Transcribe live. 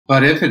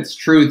But if it's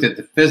true that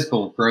the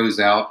physical grows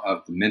out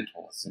of the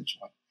mental,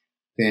 essentially,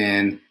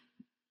 then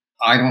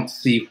I don't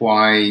see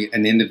why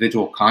an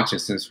individual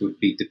consciousness would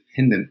be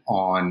dependent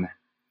on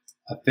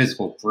a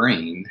physical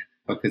brain,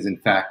 because in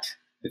fact,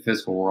 the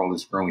physical world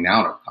is growing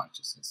out of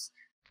consciousness.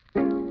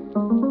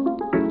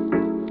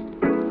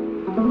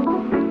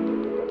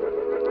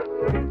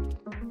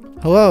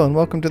 Hello and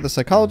welcome to the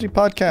Psychology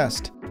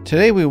Podcast.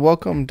 Today we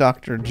welcome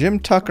Dr. Jim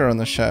Tucker on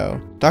the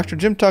show. Dr.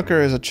 Jim Tucker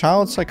is a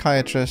child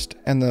psychiatrist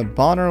and the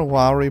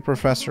Bonner-Lowry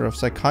Professor of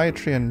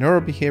Psychiatry and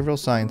Neurobehavioral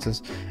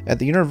Sciences at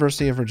the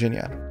University of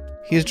Virginia.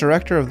 He is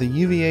director of the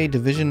UVA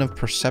Division of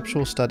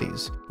Perceptual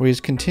Studies, where he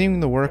is continuing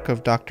the work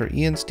of Dr.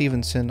 Ian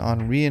Stevenson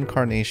on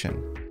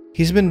Reincarnation.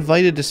 He's been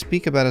invited to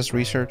speak about his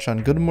research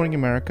on Good Morning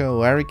America,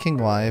 Larry King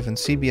Live, and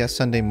CBS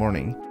Sunday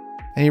Morning.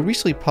 And he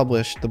recently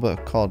published the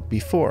book called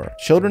Before,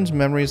 Children's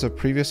Memories of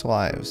Previous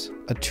Lives,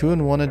 a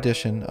 2-in-1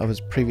 edition of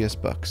his previous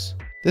books.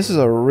 This is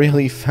a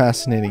really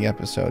fascinating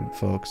episode,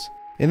 folks.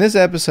 In this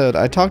episode,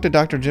 I talked to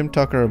Dr. Jim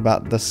Tucker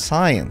about the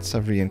science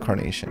of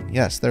reincarnation.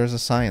 Yes, there is a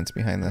science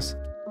behind this.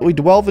 We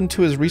delve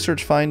into his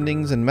research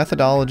findings and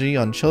methodology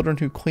on children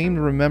who claim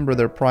to remember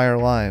their prior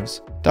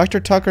lives.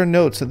 Dr. Tucker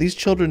notes that these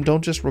children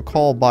don't just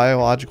recall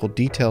biological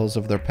details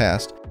of their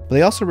past, but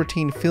they also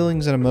retain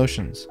feelings and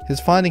emotions. His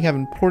findings have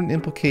important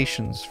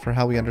implications for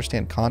how we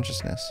understand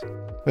consciousness.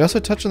 We also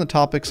touch on the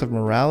topics of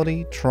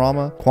morality,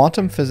 trauma,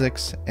 quantum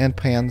physics, and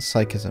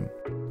panpsychism.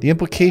 The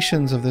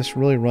implications of this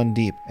really run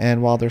deep,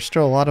 and while there's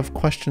still a lot of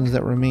questions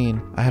that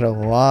remain, I had a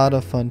lot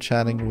of fun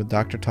chatting with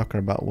Dr. Tucker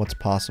about what's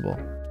possible.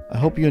 I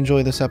hope you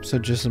enjoy this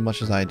episode just as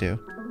much as I do.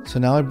 So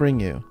now I bring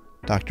you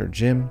Dr.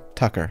 Jim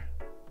Tucker.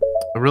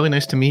 Really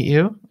nice to meet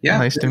you. Yeah,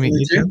 nice to meet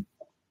you too.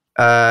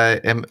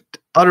 I'm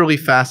utterly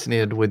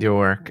fascinated with your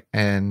work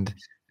and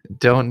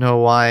don't know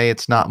why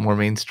it's not more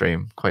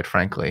mainstream, quite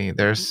frankly.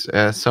 There's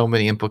so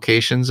many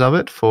implications of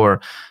it for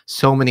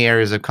so many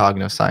areas of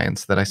cognitive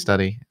science that I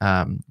study.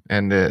 And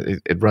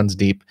it runs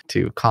deep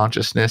to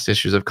consciousness,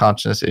 issues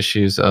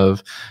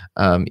of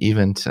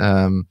even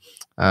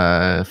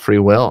free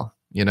will.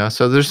 You know,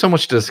 so there's so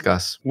much to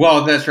discuss.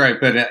 Well, that's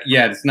right. But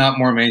yeah, it's not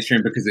more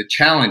mainstream because it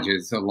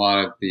challenges a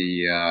lot of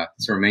the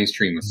sort of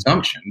mainstream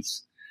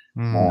assumptions.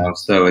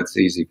 So it's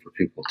easy for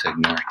people to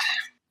ignore it.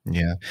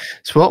 Yeah.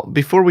 So, well,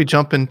 before we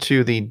jump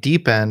into the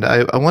deep end,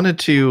 I wanted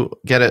to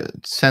get a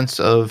sense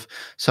of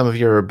some of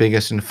your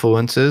biggest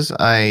influences.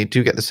 I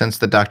do get the sense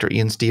that Dr.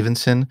 Ian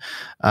Stevenson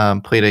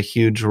played a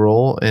huge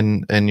role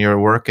in your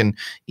work, and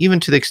even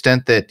to the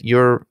extent that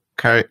you're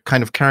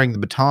kind of carrying the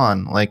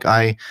baton. Like,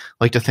 I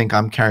like to think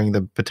I'm carrying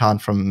the baton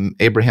from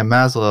Abraham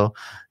Maslow.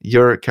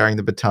 You're carrying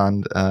the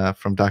baton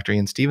from Dr.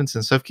 Ian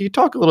Stevenson. So can you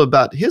talk a little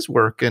about his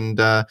work and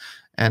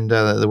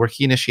the work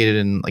he initiated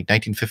in like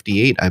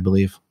 1958, I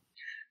believe?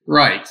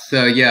 Right.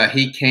 So yeah,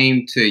 he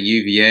came to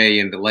UVA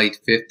in the late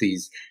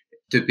 50s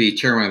to be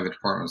chairman of the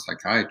Department of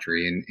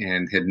Psychiatry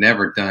and had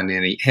never done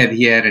any.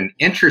 He had an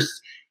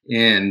interest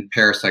in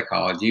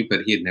parapsychology,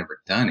 but he had never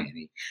done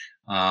any.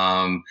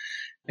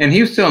 And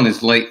he was still in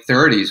his late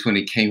 30s when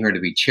he came here to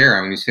be chair.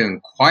 I mean, he's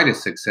having quite a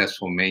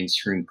successful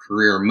mainstream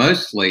career,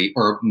 mostly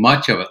or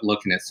much of it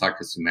looking at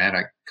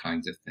psychosomatic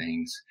kinds of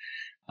things.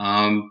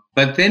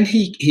 But then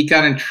he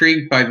got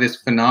intrigued by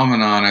this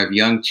phenomenon of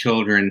young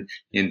children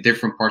in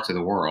different parts of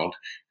the world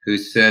who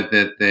said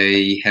that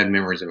they had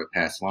memories of a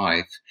past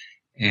life.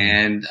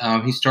 And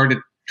he started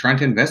trying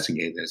to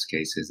investigate those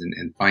cases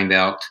and find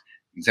out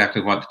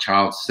exactly what the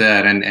child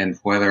said and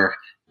whether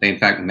they in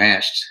fact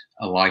matched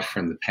a life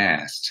from the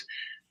past.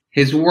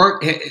 His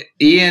work,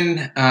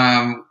 Ian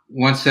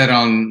once said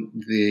on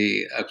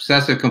the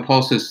obsessive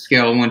compulsive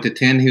scale of 1 to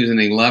 10, he was an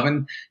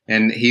 11,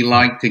 and he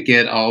liked to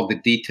get all the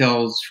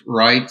details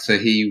right. So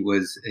he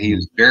was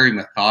very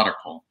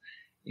methodical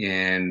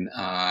in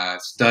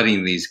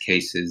studying these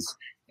cases,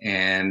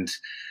 and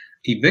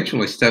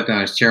eventually stepped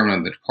down as chairman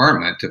of the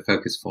department to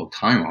focus full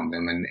time on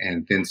them,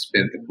 and then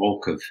spent the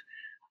bulk of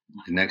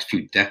the next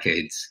few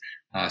decades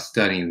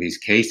studying these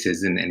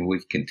cases, and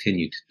we've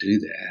continued to do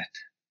that.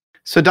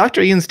 So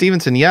Dr. Ian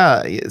Stevenson,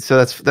 yeah. So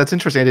that's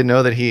interesting. I didn't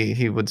know that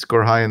he would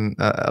score high in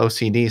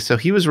OCD. So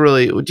he was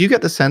really. Do you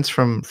get the sense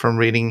from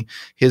reading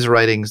his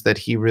writings that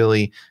he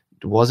really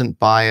wasn't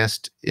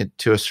biased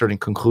to a certain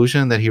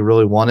conclusion, that he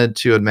really wanted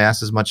to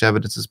amass as much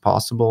evidence as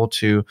possible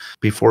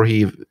before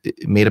he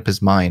made up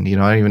his mind? You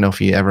know, I don't even know if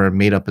he ever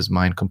made up his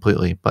mind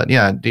completely. But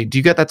yeah, do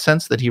you get that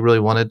sense that he really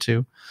wanted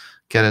to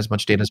get as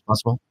much data as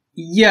possible?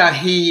 Yeah,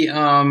 he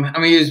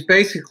was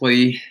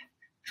basically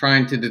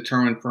trying to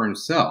determine for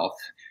himself.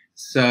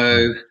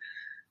 So,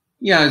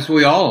 yeah, as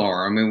we all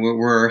are. I mean,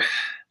 we're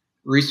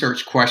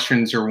research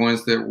questions are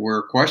ones that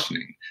we're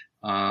questioning.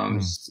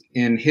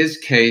 In his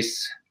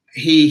case,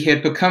 he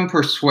had become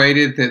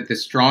persuaded that the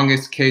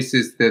strongest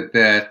cases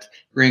that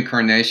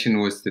reincarnation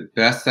was the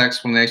best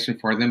explanation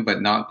for them,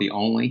 but not the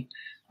only.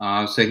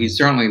 So he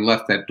certainly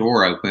left that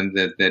door open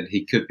that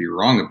he could be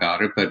wrong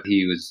about it, but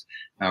he was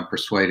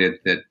persuaded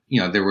that,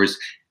 there was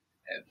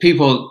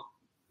people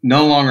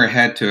no longer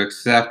had to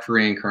accept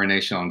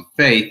reincarnation on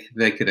faith.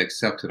 They could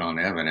accept it on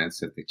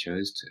evidence if they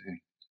chose to.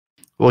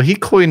 Well, he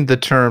coined the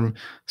term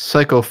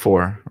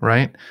psychophore,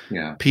 right?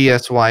 Yeah.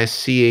 Psychophore,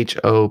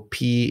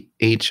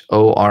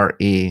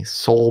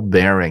 soul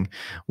bearing.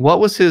 What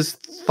was his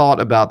thought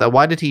about that?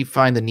 Why did he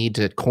find the need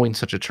to coin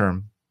such a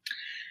term?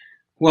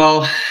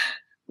 Well,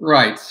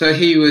 right. So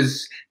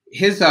his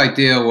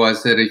idea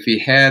was that if he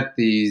had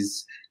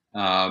these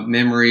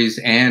memories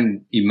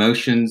and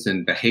emotions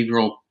and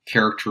behavioral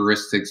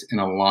characteristics in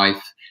a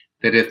life,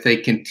 that if they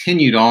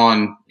continued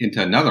on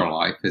into another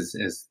life,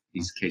 as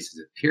these cases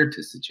appear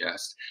to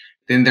suggest,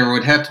 then there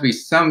would have to be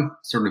some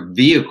sort of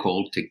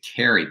vehicle to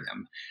carry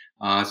them.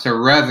 So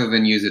rather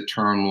than use a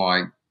term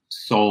like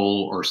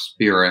soul or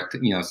spirit,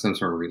 some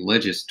sort of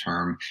religious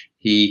term,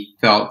 he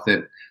felt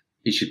that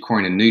he should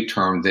coin a new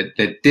term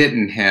that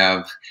didn't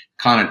have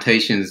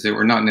connotations that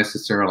were not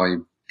necessarily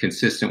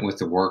consistent with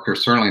the work, or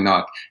certainly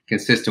not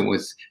consistent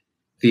with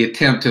the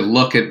attempt to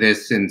look at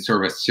this in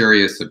sort of a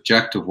serious,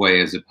 objective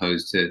way as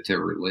opposed to a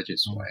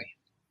religious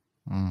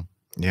way.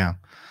 Yeah.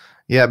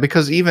 Yeah,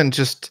 because even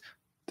just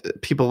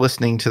people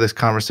listening to this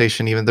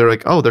conversation, even they're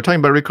like, oh, they're talking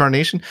about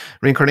reincarnation.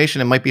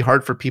 It might be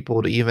hard for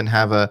people to even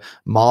have a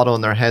model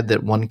in their head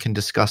that one can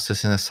discuss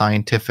this in a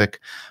scientific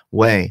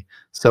way.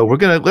 So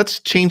let's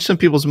change some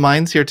people's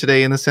minds here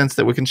today, in the sense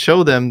that we can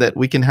show them that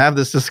we can have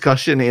this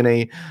discussion in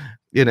a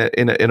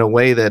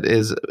way that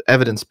is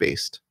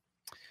evidence-based.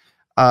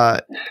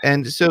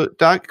 And so,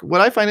 Doc, what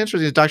I find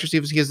interesting is Dr.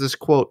 Stevenson has this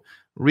quote: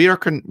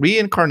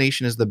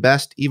 "Reincarnation is the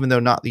best, even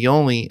though not the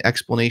only,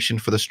 explanation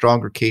for the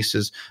stronger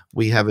cases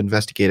we have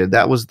investigated."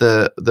 That was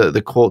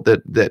the quote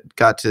that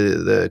got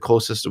to the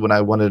closest when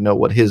I wanted to know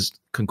what his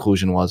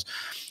conclusion was.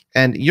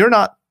 And you're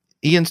not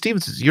Ian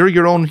Stevenson; you're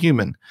your own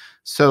human.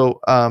 So,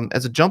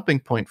 as a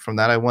jumping point from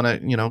that, I want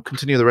to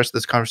continue the rest of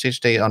this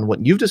conversation today on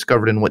what you've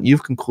discovered and what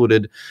you've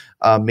concluded,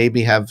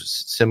 maybe have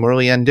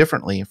similarly and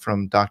differently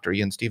from Dr.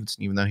 Ian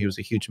Stevenson, even though he was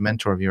a huge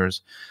mentor of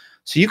yours.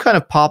 So you kind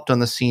of popped on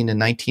the scene in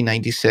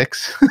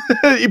 1996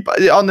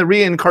 on the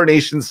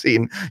reincarnation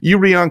scene. You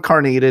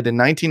reincarnated in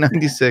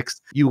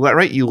 1996. You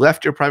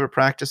left your private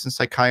practice in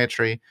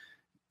psychiatry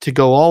to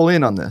go all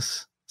in on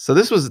this. So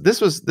this was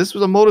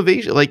a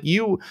motivation.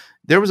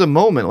 There was a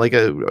moment, like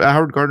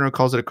Howard Gardner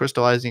calls it a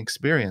crystallizing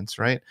experience,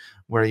 right?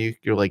 Where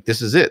you're like,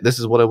 this is it. This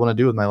is what I want to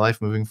do with my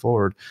life moving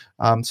forward.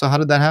 So how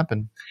did that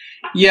happen?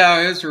 Yeah,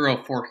 it was a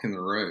real fork in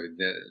the road,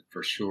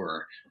 for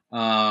sure.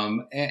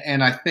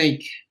 And I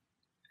think,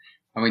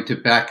 to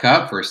back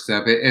up for a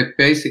step, it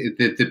basically,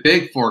 the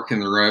big fork in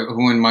the road,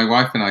 when my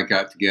wife and I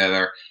got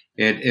together,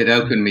 it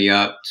opened me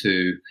up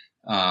to,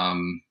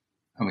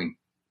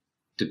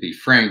 to be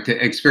frank,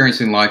 to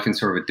experiencing life in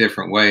sort of a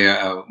different way,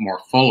 a more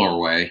fuller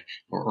way,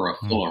 or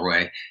a fuller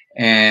way.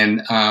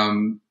 And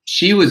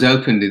she was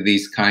open to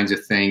these kinds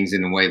of things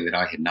in a way that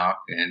I had not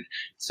been.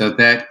 So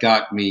that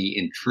got me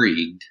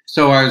intrigued.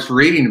 So I was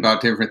reading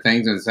about different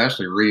things, and I was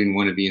actually reading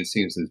one of Ian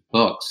Stevenson's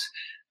books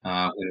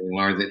when we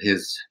learned that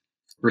his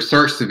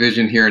research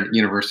division here at the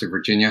University of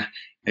Virginia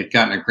had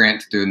gotten a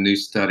grant to do a new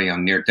study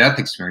on near-death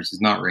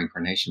experiences, not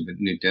reincarnation, but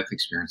near-death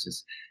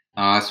experiences.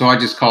 So I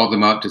just called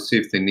them up to see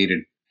if they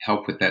needed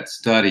help with that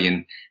study,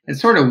 and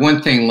sort of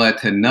one thing led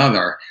to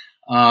another.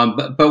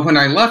 But when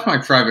I left my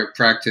private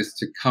practice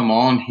to come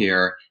on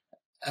here,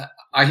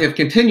 I have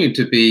continued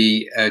to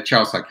be a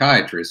child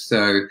psychiatrist.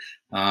 So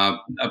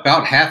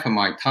about half of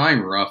my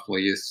time,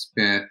 roughly, is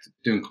spent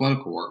doing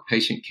clinical work,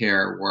 patient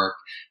care work,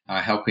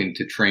 helping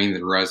to train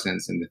the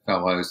residents and the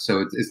fellows.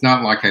 So it's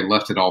not like I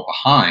left it all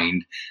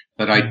behind,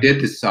 but I did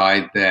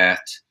decide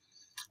that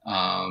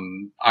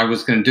I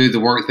was going to do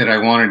the work that I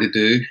wanted to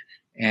do.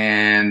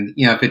 And,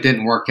 if it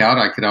didn't work out,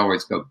 I could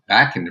always go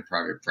back into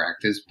private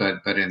practice.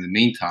 But in the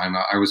meantime,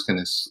 I was going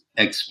to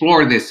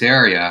explore this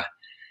area.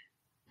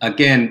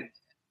 Again,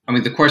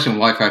 the question of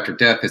life after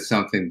death is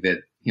something that,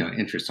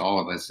 interests all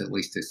of us, at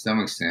least to some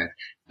extent.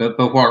 But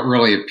what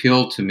really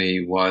appealed to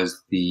me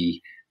was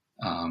the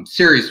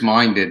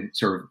serious-minded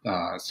sort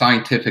of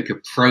scientific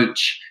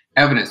approach,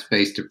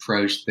 evidence-based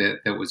approach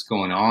that was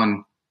going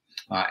on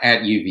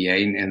at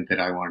UVA, and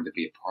that I wanted to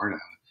be a part of.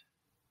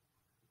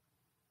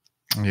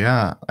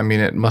 Yeah,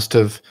 it must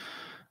have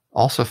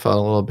also felt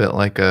a little bit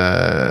like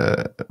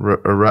a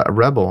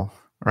rebel,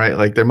 right?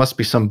 Like there must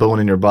be some bone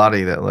in your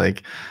body that,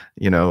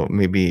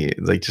 maybe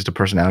like just a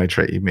personality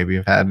trait you maybe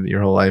have had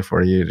your whole life,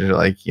 where you're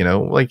like,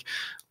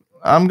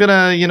 I'm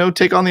gonna,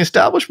 take on the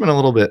establishment a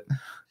little bit.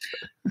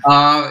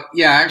 Yeah,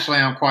 actually,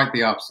 I'm quite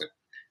the opposite.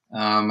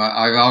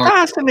 I've always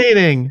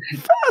fascinating.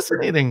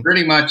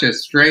 Pretty much a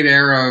straight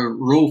arrow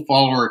rule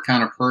follower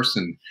kind of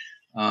person.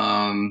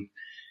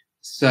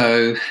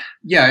 So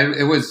yeah,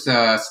 it was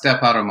a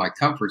step out of my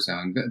comfort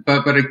zone,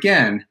 but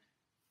again,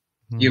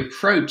 the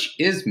approach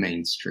is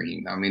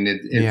mainstream.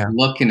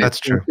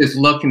 It's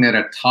looking at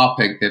a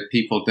topic that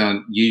people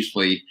don't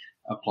usually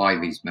apply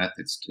these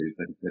methods to,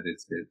 but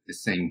it's the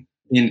same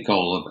end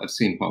goal of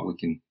seeing what we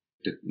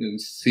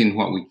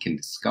can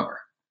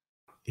discover.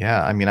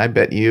 Yeah, I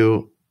bet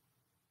you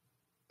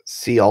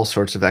see all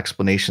sorts of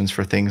explanations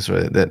for things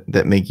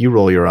that make you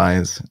roll your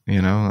eyes,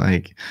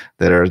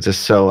 that are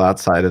just so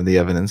outside of the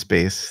evidence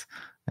base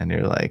And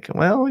you're like,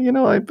 well, I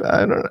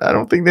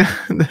don't think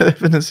that the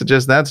evidence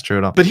suggests that's true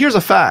at all. But here's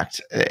a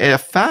fact, a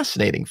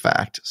fascinating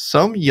fact.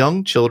 Some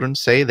young children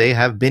say they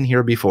have been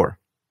here before.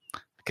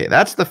 Okay,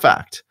 that's the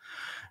fact.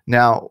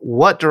 Now,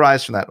 what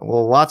derives from that?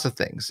 Well, lots of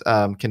things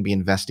can be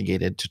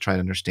investigated to try to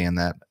understand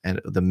that,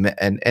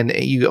 and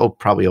you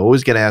probably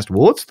always get asked,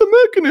 well, what's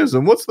the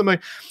mechanism?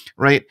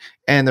 Right?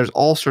 And there's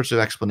all sorts of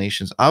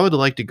explanations. I would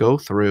like to go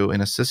through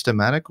in a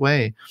systematic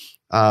way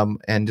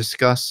and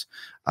discuss,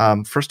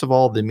 first of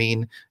all, the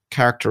main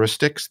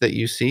characteristics that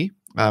you see,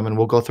 and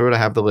we'll go through it. I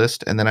have the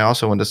list, and then I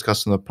also want to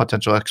discuss some of the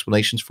potential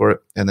explanations for it,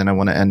 and then I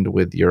want to end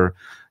with your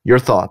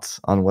thoughts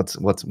on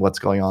what's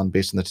going on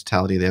based on the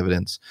totality of the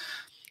evidence.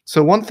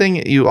 So one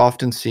thing you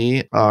often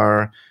see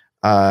are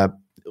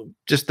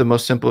just the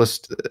most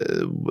simplest,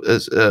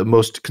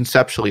 most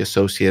conceptually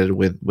associated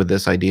with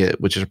this idea,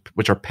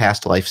 which are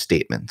past life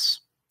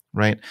statements,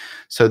 right?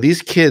 So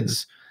these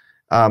kids,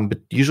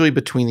 usually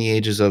between the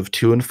ages of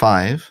 2 and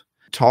 5,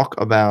 talk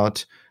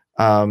about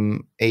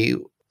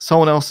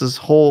someone else's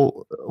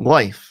whole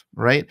life,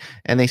 right?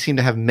 And they seem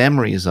to have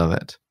memories of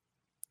it,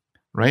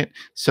 right?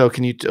 So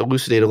can you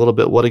elucidate a little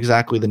bit what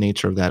exactly the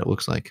nature of that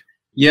looks like?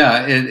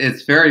 Yeah,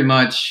 it's very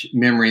much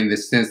memory in the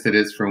sense that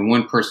it's from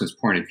one person's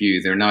point of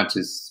view. They're not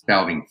just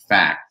spouting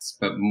facts,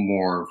 but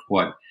more of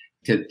what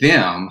to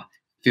them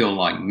feel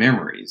like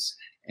memories,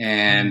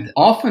 and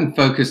often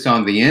focused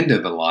on the end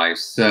of the life.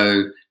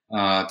 So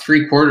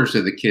 3/4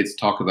 of the kids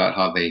talk about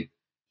how they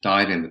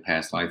died in the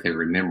past life. They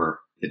remember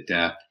the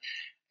death.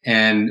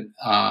 And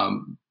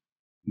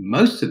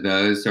most of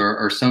those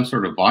are some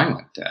sort of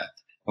violent death.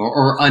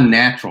 Or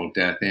unnatural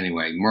death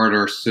anyway,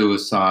 murder,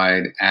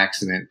 suicide,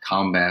 accident,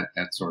 combat,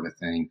 that sort of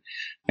thing.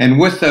 And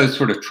with those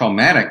sort of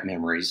traumatic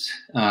memories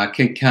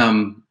can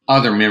come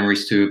other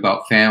memories too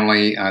about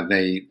family.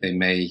 They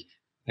may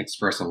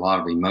express a lot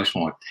of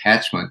emotional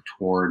attachment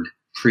toward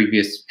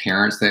previous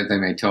parents. They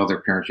may tell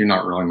their parents, you're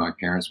not really my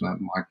parents,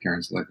 my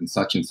parents live in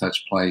such and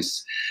such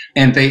place.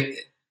 And they,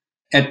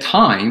 at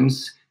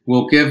times,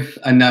 will give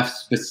enough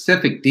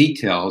specific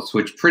details,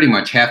 which pretty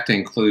much have to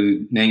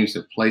include names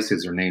of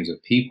places or names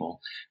of people,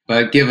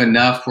 but give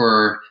enough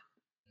where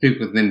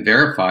people then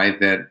verify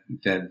that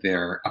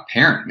their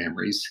apparent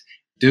memories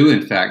do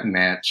in fact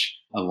match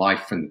a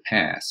life from the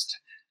past.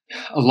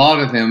 A lot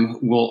of them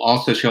will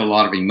also show a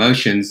lot of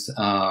emotions.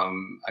 I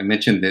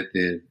mentioned that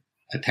the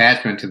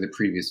attachment to the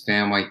previous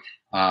family.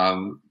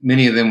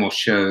 Many of them will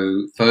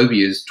show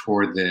phobias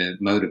toward the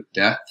mode of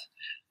death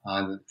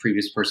the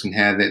previous person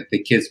had, that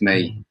the kids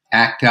may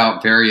act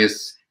out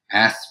various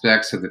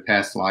aspects of the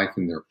past life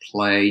in their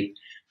play.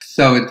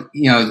 So,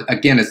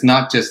 again, it's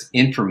not just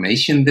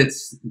information that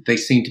they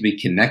seem to be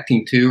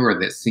connecting to or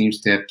that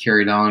seems to have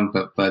carried on,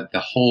 but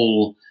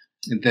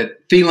that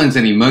feelings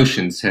and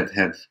emotions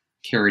have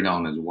carried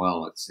on as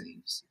well, it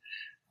seems.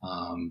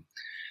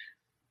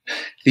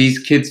 These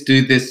kids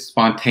do this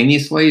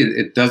spontaneously.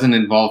 It doesn't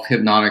involve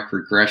hypnotic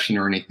regression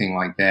or anything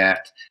like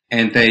that.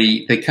 And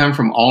they come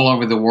from all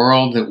over the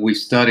world. That we've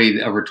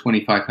studied over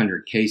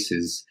 2,500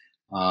 cases.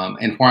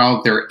 And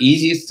while they're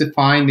easiest to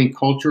find in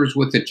cultures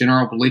with a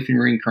general belief in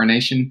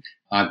reincarnation,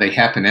 they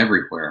happen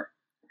everywhere.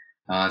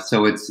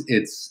 So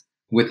it's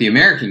with the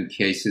American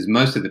cases,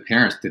 most of the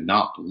parents did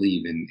not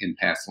believe in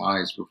past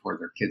lives before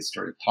their kids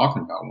started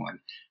talking about one.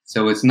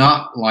 So it's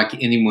not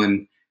like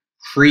anyone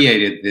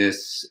created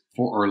this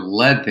or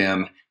led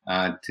them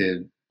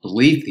to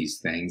believe these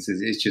things.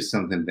 It's just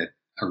something that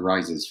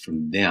arises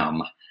from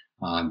them,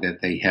 that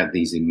they have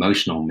these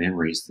emotional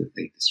memories that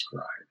they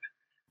describe.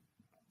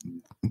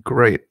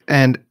 Great.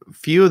 And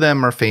few of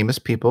them are famous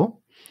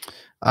people.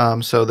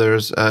 So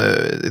there's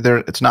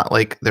it's not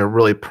like they're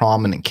really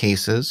prominent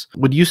cases.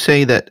 Would you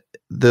say that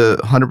the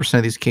 100%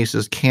 of these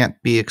cases can't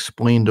be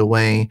explained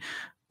away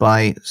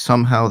by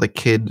somehow the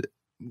kid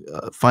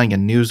finding a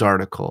news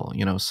article,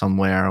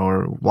 somewhere,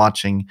 or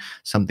watching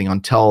something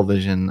on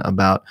television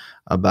about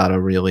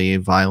a really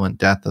violent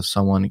death of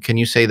someone? Can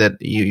you say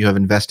that you have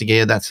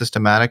investigated that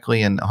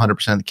systematically and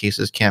 100% of the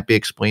cases can't be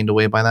explained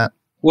away by that?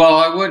 Well,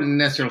 I wouldn't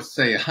necessarily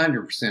say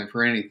 100%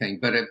 for anything,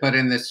 but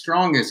in the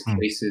strongest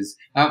cases,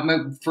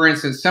 for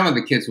instance, some of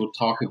the kids will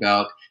talk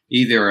about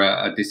either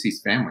a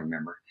deceased family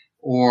member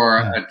or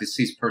a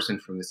deceased person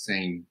from the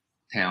same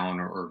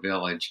town or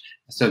village.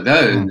 So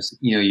those,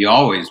 you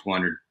always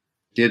wondered,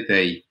 did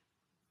they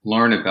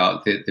learn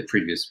about the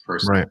previous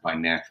person by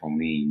natural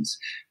means?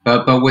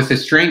 But with the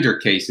stranger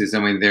cases,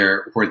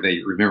 where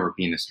they remember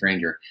being a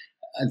stranger,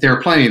 there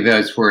are plenty of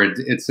those where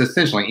it's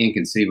essentially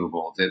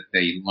inconceivable that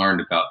they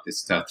learned about this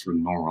stuff through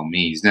normal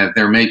means. Now,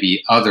 there may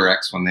be other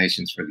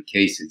explanations for the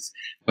cases,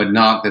 but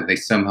not that they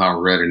somehow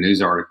read a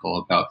news article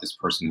about this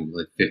person who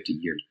lived 50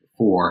 years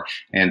before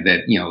and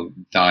that,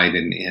 died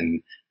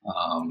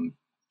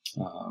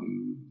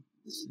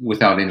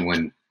without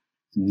anyone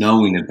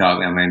knowing about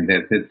them.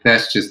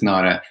 That's just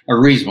not a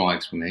reasonable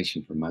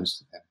explanation for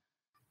most of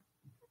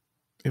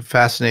them.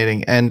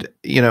 Fascinating. And,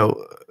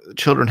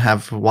 children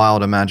have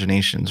wild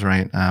imaginations,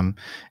 right?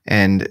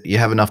 And you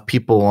have enough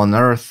people on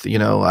Earth,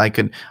 I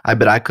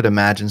bet I could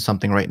imagine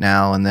something right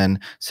now, and then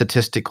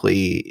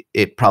statistically,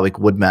 it probably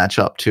would match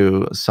up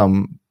to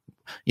some.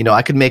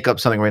 I could make up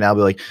something right now,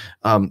 be like,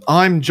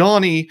 I'm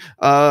Johnny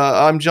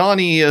who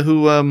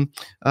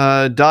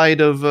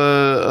died of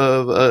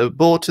a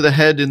bullet to the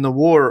head in the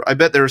war. I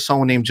bet there was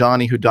someone named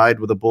Johnny who died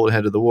with a bullet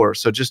head of the war.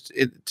 So just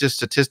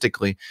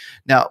statistically.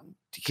 Now,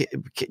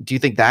 do you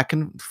think that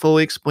can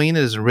fully explain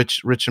it as a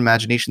rich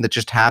imagination that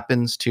just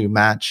happens to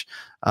match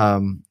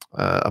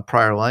a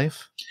prior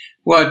life?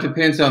 Well, it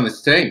depends on the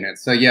statement.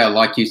 So yeah,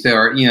 like you said,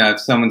 or if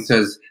someone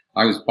says,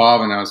 I was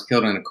Bob and I was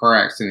killed in a car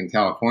accident in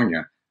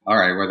California. All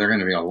right, well, they're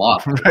going to be a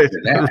lot to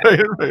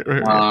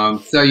that.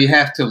 Right. So you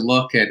have to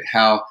look at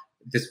how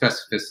the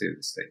specificity of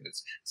the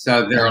statements.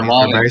 So there are a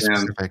lot of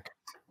them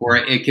where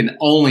it can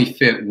only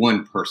fit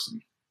one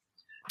person.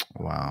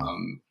 Wow.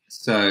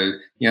 So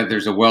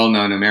there's a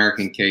well-known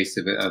American case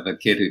of a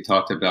kid who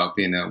talked about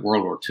being a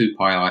World War II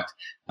pilot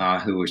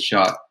who was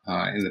shot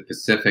in the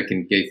Pacific,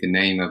 and gave the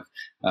name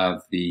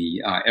of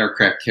the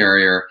aircraft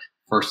carrier,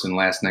 first and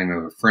last name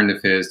of a friend of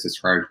his,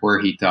 described where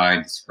he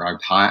died, described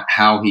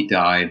how he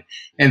died.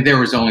 And there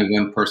was only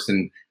one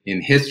person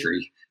in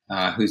history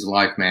whose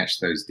life matched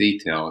those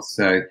details.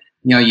 So,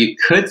 you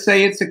could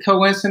say it's a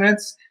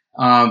coincidence,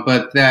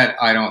 but that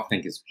I don't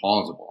think is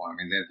plausible. I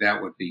mean,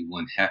 that would be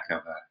one heck of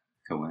a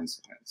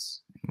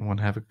coincidence. One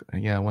heck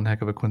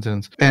of a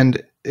coincidence.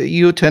 And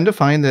you tend to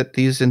find that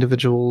these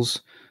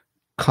individuals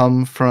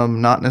come from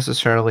not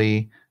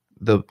necessarily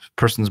the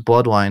person's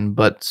bloodline,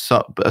 but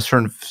a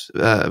certain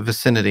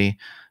vicinity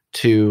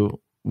to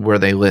where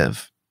they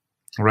live,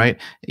 right?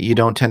 You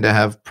don't tend to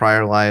have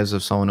prior lives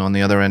of someone on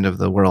the other end of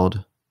the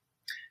world.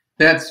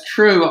 That's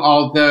true,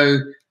 although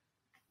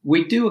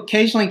we do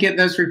occasionally get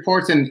those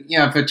reports. And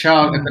if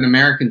an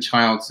American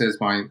child says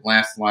my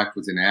last life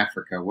was in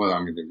Africa, well, I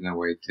mean, there's no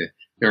way to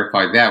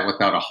verify that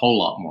without a whole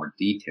lot more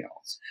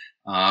details.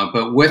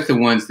 But with the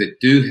ones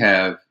that do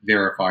have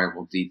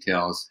verifiable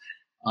details,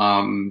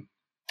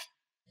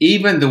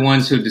 even the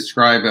ones who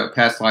describe a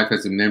past life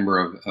as a member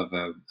of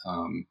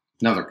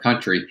another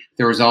country,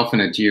 there was often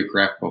a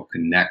geographical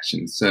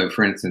connection. So,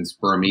 for instance,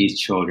 Burmese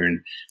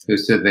children who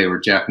said they were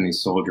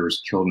Japanese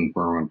soldiers killed in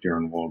Burma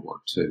during World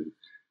War II.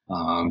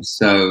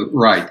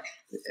 Right.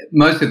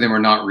 Most of them are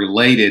not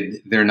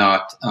related. They're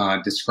not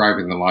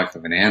describing the life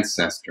of an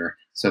ancestor.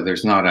 So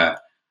there's not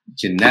a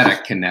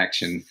genetic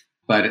connection,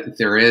 but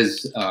there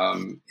is,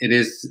 it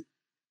is,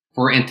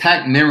 for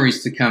intact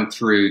memories to come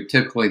through,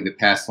 typically the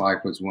past life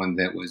was one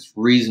that was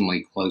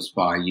reasonably close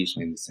by,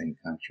 usually in the same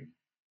country.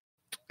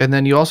 And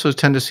then you also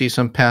tend to see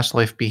some past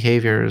life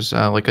behaviors,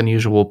 like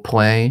unusual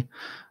play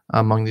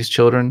among these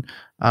children.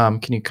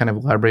 Can you kind of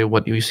elaborate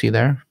what you see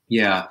there?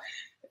 Yeah.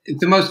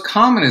 The most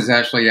common is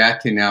actually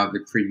acting out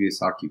the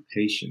previous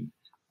occupation.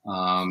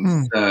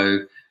 So,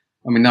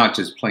 I mean, not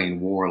just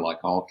playing war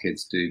like all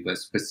kids do, but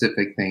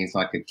specific things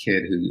like a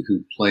kid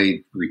who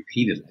played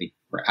repeatedly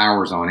for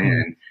hours on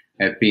end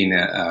at being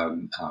a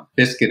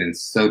biscuit and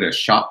soda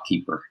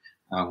shopkeeper,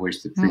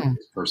 which the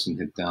previous person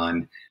had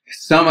done.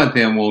 Some of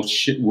them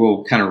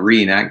will kind of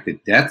reenact the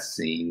death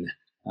scene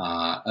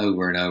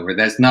over and over.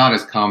 That's not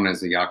as common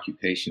as the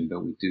occupation,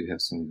 but we do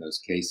have some of those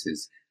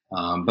cases.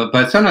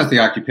 But sometimes the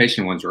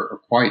occupation ones are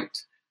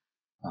quite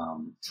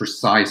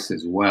precise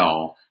as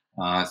well.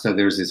 So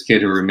there's this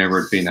kid who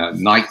remembered being a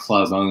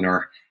nightclub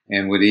owner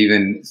and would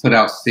even put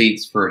out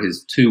seats for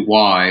his two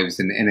wives.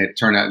 And it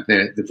turned out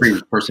that the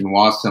previous person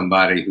was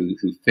somebody who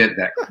fit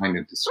that kind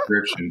of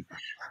description.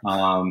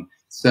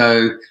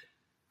 So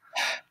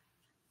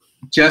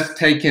just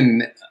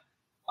taken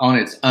on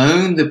its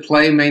own, the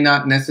play may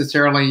not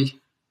necessarily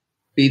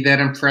be that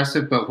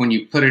impressive, but when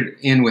you put it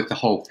in with the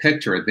whole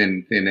picture,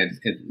 then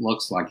it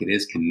looks like it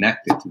is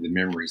connected to the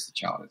memories the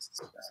child has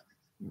discussed.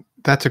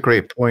 That's a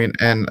great point,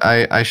 and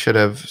I should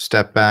have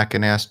stepped back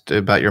and asked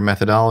about your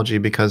methodology,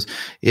 because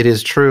it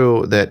is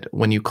true that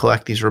when you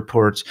collect these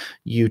reports,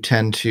 you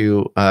tend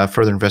to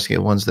further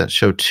investigate ones that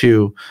show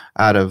 2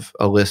 out of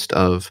a list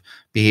of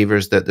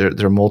behaviors that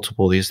there are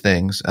multiple of these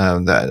things.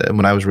 That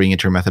when I was reading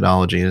into your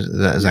methodology,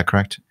 is that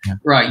correct? Yeah.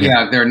 Right.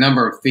 Yeah. There are a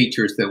number of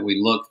features that we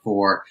look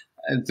for.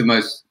 The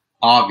most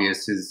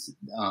obvious is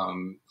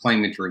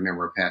claiming to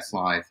remember a past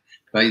life.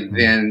 But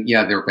then,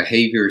 there are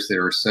behaviors that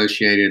are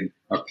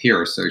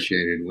appear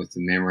associated with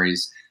the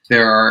memories.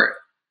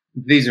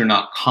 These are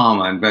not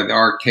common, but there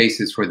are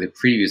cases where the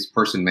previous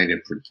person made a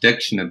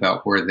prediction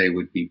about where they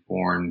would be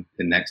born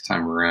the next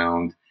time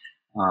around.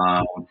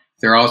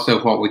 There are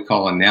also what we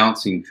call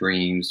announcing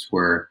dreams,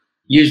 where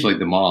usually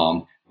the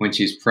mom, when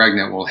she's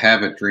pregnant, will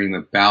have a dream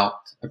about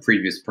a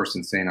previous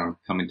person saying, I'm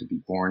coming to be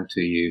born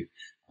to you.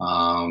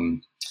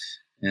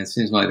 And it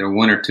seems like there are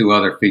 1 or 2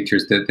 other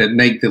features that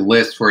make the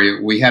list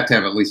where we have to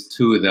have at least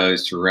 2 of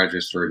those to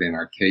register it in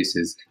our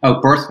cases.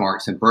 Oh,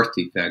 birthmarks and birth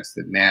defects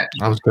that match.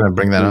 I was going to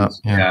bring that up.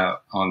 Yeah.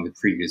 On the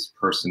previous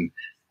person.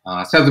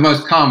 So the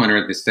most common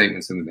are the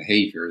statements and the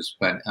behaviors,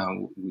 but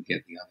we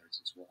get the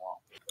others as well.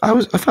 I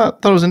thought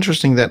it was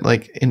interesting that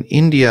like in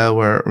India,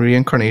 where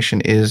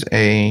reincarnation is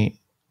a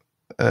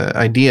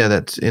idea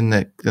that's in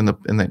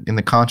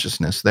the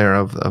consciousness there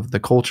of the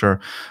culture,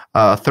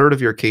 a third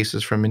of your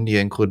cases from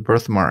India include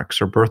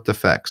birthmarks or birth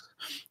defects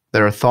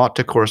that are thought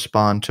to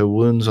correspond to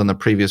wounds on the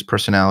previous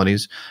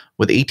personalities,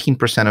 with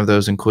 18% of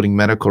those including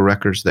medical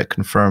records that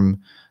confirm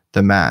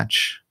the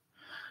match.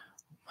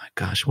 My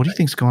gosh, what do you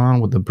think's going on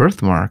with the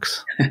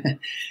birthmarks?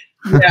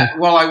 Yeah,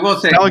 well, I will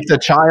say, It's not like the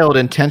child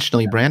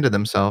intentionally branded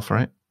themselves,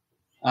 right?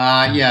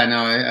 yeah,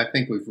 no, I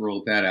think we've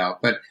ruled that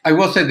out. But I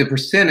will say the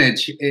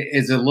percentage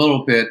is a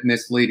little bit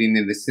misleading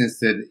in the sense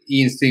that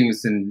Ian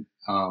Stevenson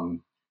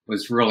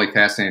was really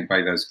fascinated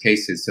by those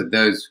cases. So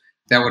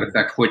that would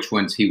affect which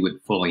ones he would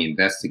fully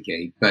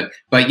investigate. But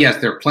yes,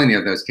 there are plenty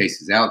of those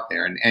cases out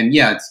there. And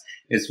yeah,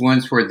 it's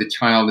ones where the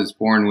child is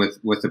born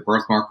with a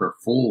birthmark or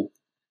full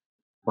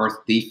birth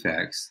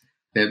defects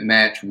that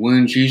match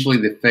wounds, usually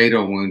the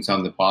fatal wounds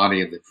on the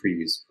body of the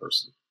previous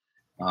person.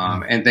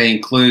 And they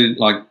include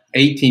like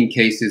 18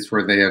 cases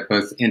where they have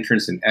both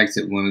entrance and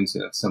exit wounds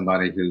of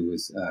somebody who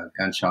was a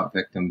gunshot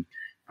victim.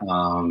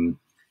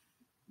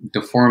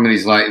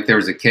 Deformities, like there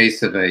was a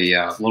case of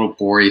a little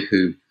boy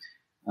who,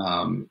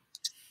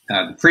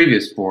 the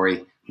previous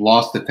boy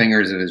lost the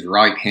fingers of his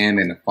right hand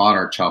in a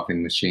fodder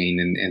chopping machine.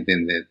 And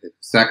then the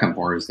second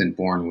boy was then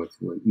born with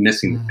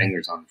missing the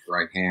fingers on his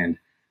right hand.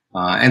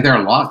 And there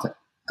are lots of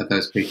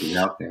those cases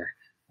out there.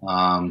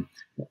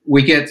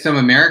 We get some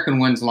American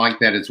ones like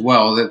that as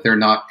well, that they're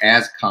not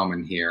as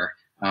common here,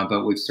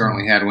 but we've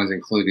certainly had ones,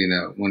 including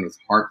one with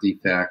heart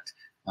defect,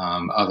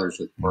 others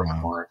with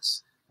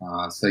birthmarks.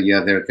 So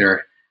yeah,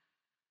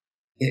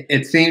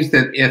 it seems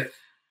that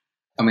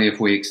if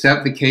we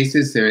accept the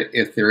cases,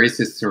 if there is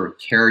this sort of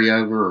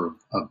carryover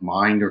of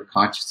mind or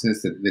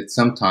consciousness, that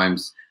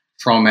sometimes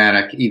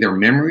traumatic either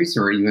memories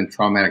or even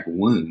traumatic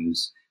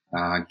wounds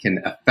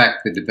can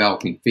affect the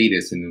developing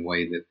fetus in the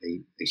way that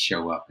they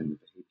show up in the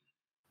baby.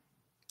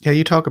 Yeah,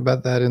 you talk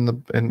about that in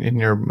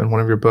one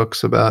of your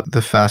books about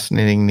the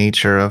fascinating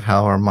nature of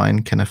how our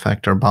mind can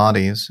affect our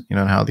bodies,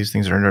 and how these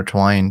things are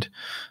intertwined,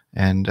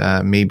 and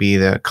maybe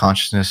the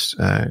consciousness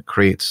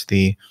creates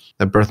the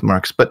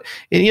birthmarks. But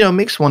it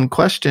makes one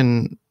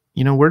question,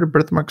 where do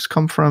birthmarks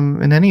come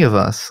from in any of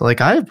us? Like,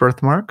 I have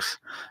birthmarks,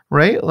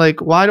 right? Like,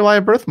 why do I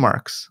have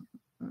birthmarks?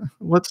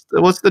 What's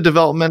the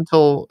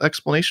developmental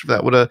explanation for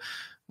that?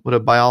 Would a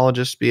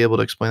biologist be able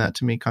to explain that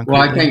to me concretely?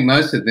 Well, I think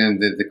most of them,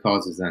 the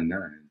cause is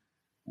unknown.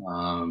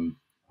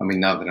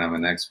 Not that I'm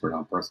an expert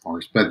on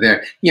birthmarks, but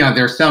there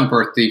are some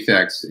birth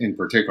defects in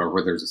particular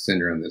where there's a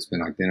syndrome that's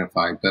been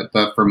identified, but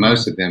for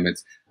most of them,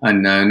 it's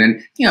unknown.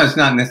 And, it's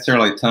not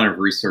necessarily a ton of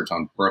research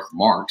on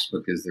birthmarks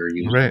because they're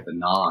usually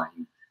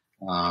benign.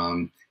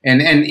 And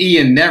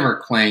Ian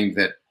never claimed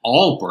that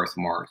all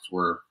birthmarks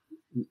were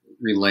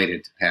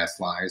related to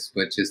past lives,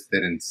 but just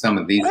that in some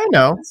of these, I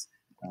know,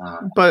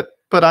 but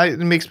it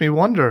makes me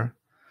wonder.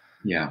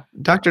 Yeah.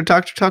 Dr.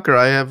 Tucker,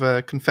 I have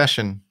a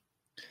confession.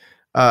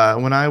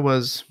 When I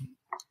was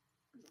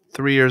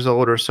 3 years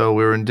old or so,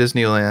 we were in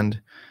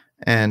Disneyland,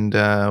 and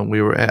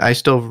I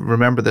still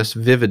remember this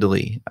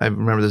vividly. We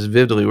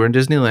were in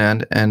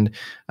Disneyland, and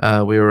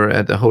we were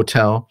at the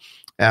hotel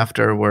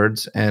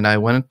afterwards, and I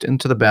went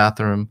into the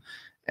bathroom,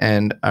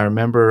 and I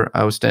remember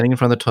I was standing in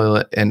front of the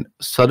toilet, and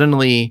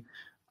suddenly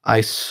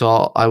I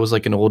was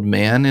like an old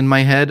man in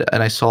my head,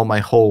 and I saw my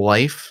whole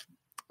life,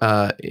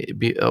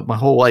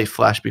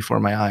 flash before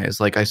my eyes.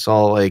 Like I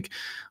saw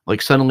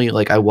like suddenly,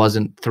 like I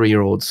wasn't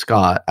 3-year-old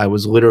Scott. I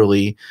was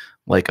literally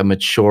like a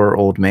mature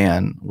old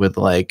man with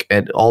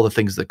and all the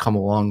things that come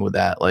along with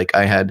that. Like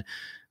I had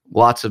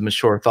lots of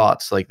mature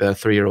thoughts like the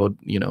 3-year-old,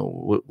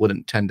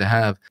 wouldn't tend to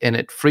have. And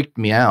it freaked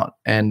me out.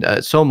 And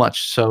so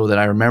much so that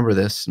I remember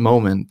this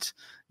moment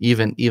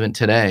even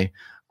today.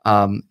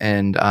 And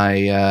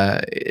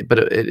but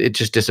it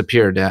just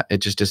disappeared. It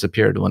just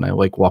disappeared when I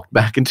walked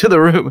back into the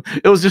room.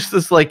 It was just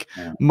this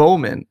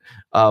moment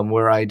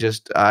where I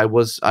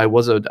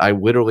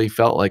literally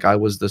felt like I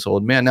was this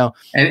old man. Now,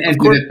 and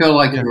did it feel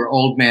like you were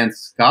old man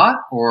Scott,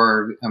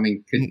 or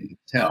couldn't you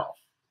tell?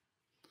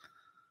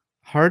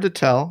 Hard to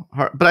tell,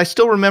 but I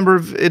still remember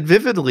it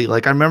vividly.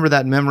 Like I remember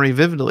that memory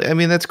vividly.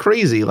 That's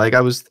crazy. Like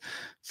I was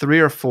 3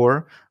 or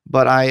 4,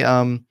 but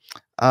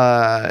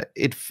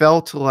it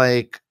felt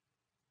like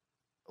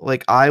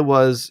I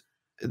was,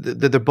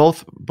 they're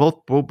both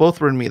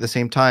were in me at the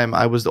same time.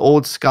 I was the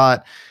old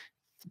Scott,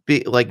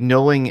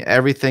 knowing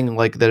everything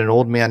that an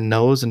old man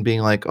knows, and being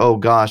like, oh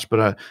gosh,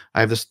 but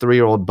I have this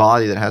 3-year-old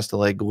body that has to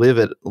live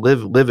it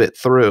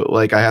through.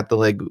 Like I have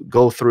to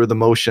go through the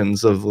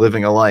motions of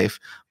living a life,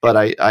 but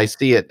I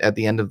see it at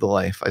the end of the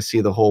life. I see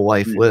the whole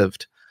life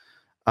lived.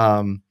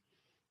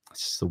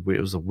 It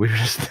was the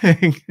weirdest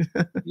thing.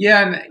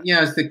 Yeah, and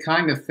it's the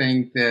kind of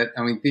thing that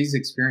these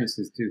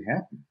experiences do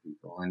happen to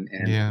people, and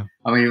yeah.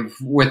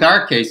 With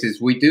our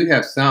cases, we do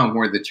have some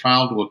where the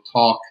child will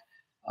talk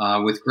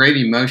with great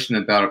emotion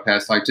about a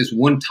past life just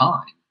one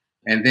time,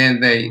 and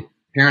then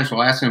parents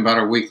will ask them about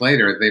it a week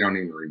later. They don't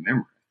even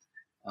remember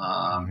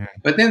it.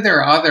 But then there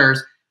are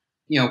others.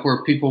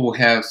 where people will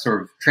have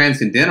sort of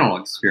transcendental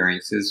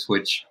experiences,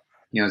 which,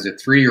 as a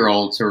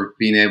 3-year-old, sort of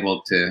being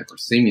able to, or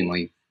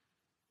seemingly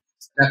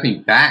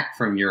stepping back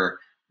from your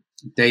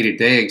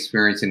day-to-day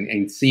experience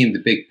and seeing the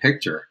big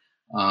picture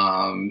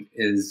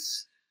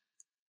is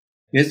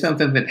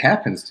something that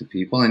happens to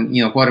people. And,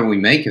 what do we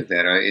make of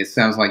that? It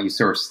sounds like you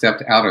sort of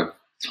stepped out of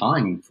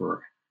time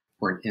for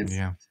an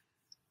instant.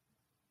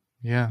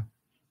 Yeah.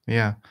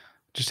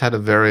 Just had a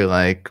very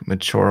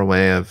mature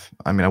way of,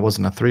 I mean, I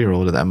wasn't a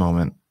 3-year-old at that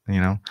moment,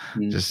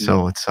 just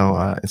so it's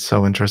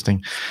so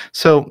interesting.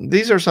 So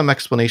these are some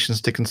explanations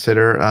to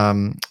consider.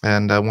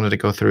 And I wanted to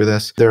go through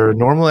this. There are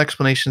normal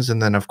explanations,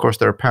 and then of course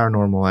there are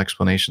paranormal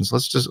explanations.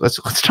 Let's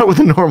start with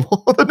the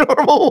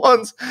normal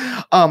ones.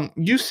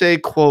 You say,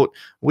 quote,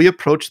 "We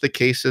approach the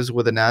cases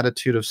with an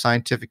attitude of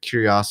scientific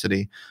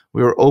curiosity.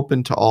 We were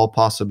open to all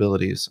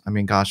possibilities." I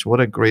mean, gosh,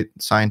 what a great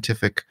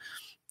scientific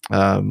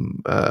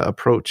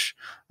approach.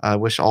 I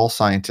wish all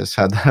scientists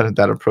had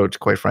that approach,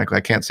 quite frankly.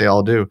 I can't say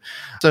all do.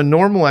 So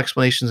normal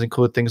explanations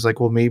include things like,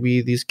 well,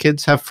 maybe these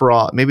kids have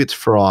fraud. Maybe it's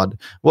fraud.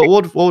 What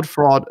would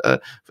fraud?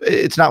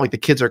 It's not like the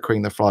kids are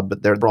creating the fraud,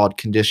 but they're fraud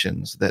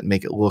conditions that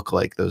make it look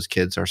like those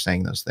kids are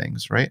saying those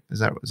things, right? Is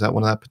that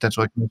one of that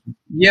potential explanations?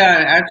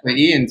 Yeah, actually,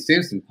 Ian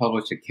Stevenson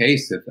published a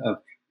case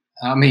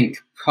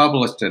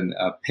published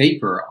a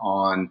paper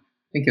on,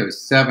 I think it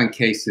was 7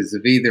 cases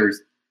of either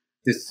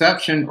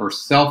deception or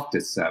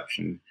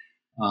self-deception.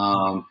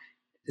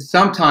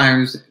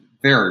 Sometimes,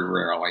 very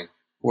rarely,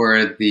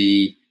 where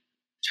the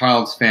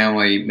child's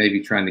family may be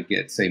trying to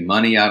get, say,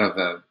 money out of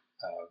a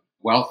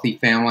wealthy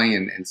family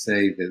and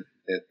say that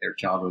their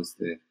child was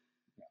the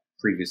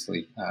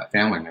previously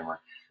family member.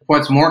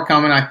 What's more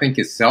common, I think,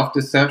 is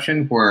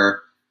self-deception,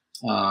 where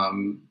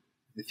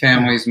the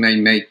families may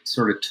make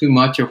sort of too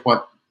much of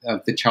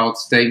the child's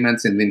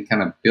statements and then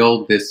kind of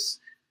build this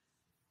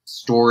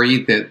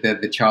story that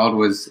the child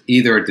was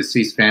either a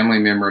deceased family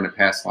member in a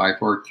past life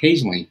or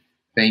occasionally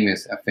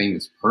a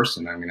famous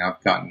person. I mean, I've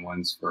gotten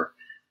ones for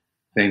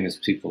famous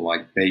people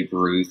like Babe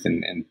Ruth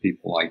and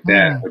people like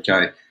that, which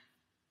I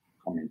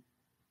mean,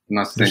 I'm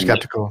not saying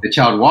the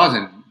child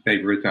wasn't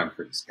Babe Ruth. I'm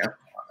pretty skeptical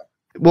of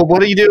it. Well, what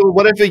do you do?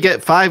 What if they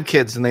get 5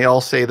 kids and they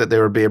all say that they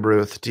were Babe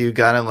Ruth? Do you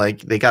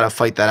they gotta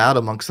fight that out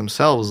amongst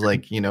themselves,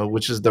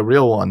 which is the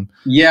real one?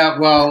 Yeah,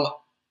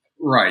 well,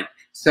 right.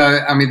 So,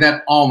 I mean,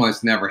 that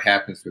almost never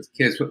happens with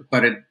kids,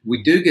 but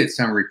we do get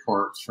some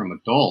reports from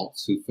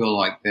adults who feel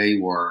like they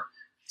were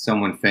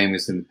someone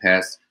famous in the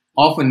past,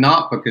 often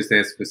not because they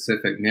have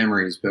specific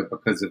memories, but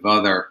because of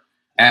other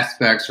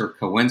aspects or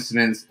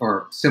coincidence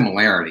or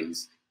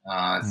similarities.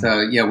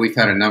 So, yeah, we've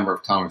had a number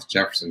of Thomas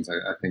Jeffersons.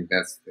 I think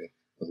that's the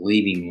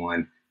leading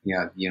one,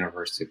 at the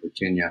University of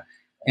Virginia.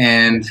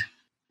 And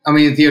I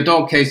mean, the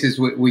adult cases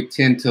we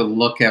tend to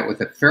look at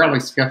with a fairly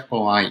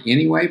skeptical eye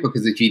anyway,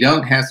 because if you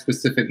don't have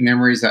specific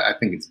memories, I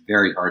think it's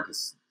very hard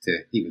to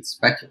even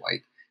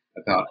speculate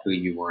about who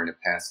you were in a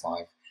past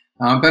life.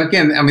 But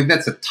again, I mean,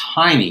 that's a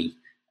tiny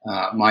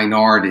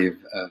minority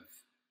of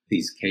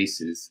these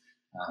cases.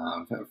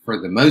 For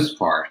the most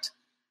part,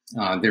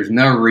 there's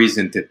no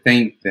reason to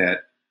think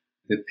that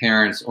the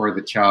parents or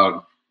the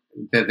child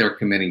that they're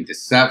committing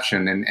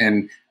deception,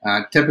 and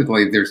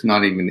typically there's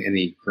not even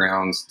any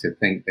grounds to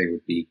think they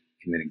would be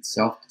committing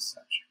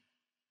self-deception.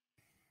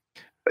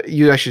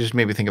 You actually just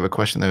made me think of a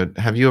question though.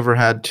 Have you ever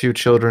had 2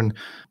 children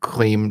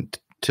claim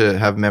to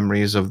have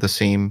memories of the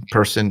same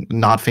person,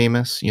 not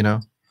famous?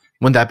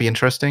 Wouldn't that be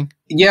interesting?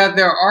 Yeah,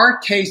 there are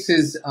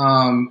cases.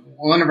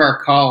 One of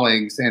our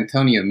colleagues,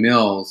 Antonia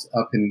Mills,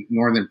 up in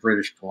northern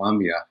British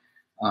Columbia,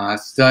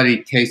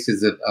 studied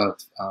cases of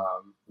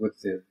with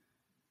the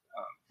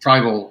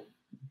tribal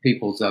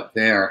peoples up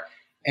there,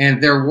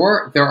 and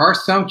there are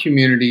some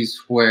communities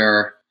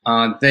where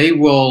they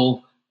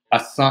will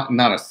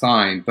not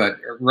assign, but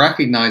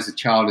recognize a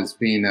child as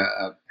being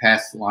a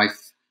past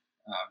life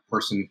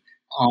person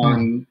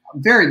on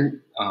very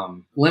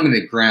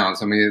limited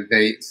grounds. I mean,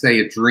 they say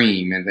a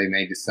dream, and they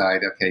may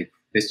decide, okay,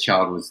 this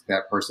child was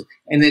that person,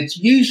 and it's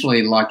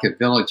usually like a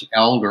village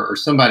elder or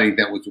somebody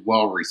that was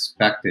well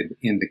respected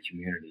in the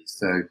community.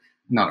 So,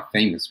 not a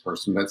famous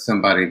person, but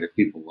somebody that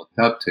people looked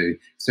up to.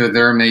 So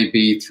there may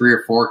be 3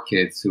 or 4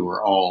 kids who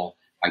are all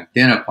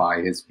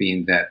identified as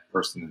being that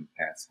person in the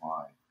past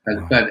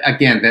life. But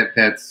again,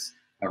 that's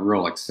a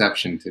real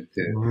exception to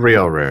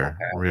real rare.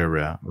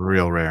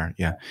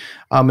 Yeah.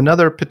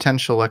 Another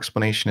potential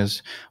explanation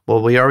is,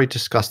 well, we already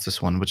discussed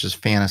this one, which is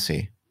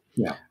fantasy.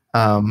 Yeah.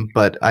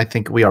 But I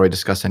think we already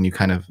discussed, and you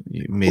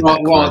made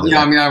that clear. Well,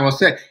 yeah. I mean, I will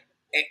say,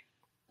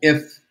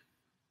 if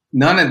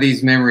none of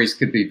these memories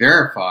could be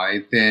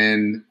verified,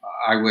 then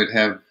I would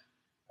have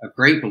a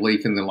great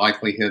belief in the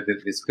likelihood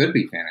that this could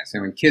be fantasy.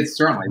 I mean, kids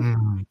certainly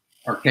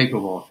are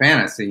capable of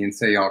fantasy and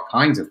say all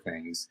kinds of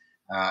things.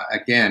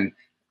 Again,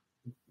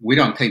 we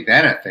don't take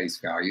that at face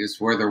value.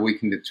 It's whether we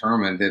can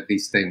determine that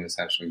these statements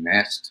actually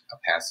matched a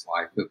past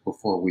life, but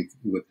before we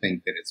would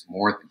think that it's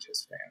more than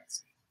just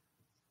fantasy.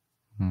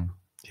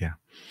 Yeah.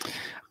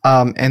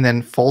 And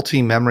then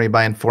faulty memory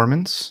by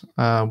informants.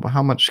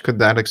 How much could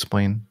that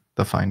explain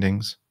the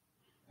findings?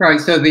 Right.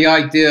 So the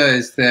idea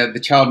is that the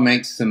child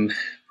makes some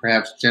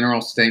perhaps general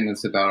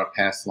statements about a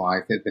past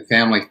life, that the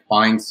family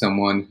finds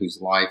someone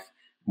whose life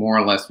more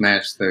or less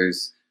matched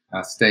those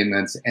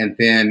statements. And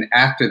then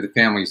after the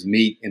families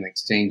meet and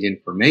exchange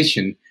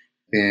information,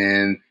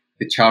 then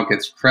the child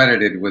gets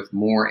credited with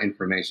more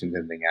information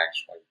than they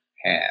actually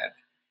had.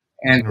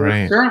 And there are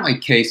Right. certainly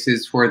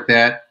cases where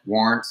that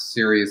warrants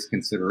serious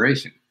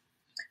consideration.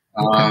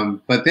 Okay.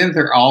 But then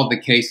there are all the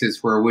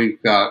cases where we've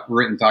got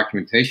written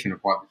documentation of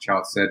what the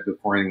child said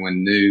before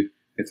anyone knew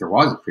if there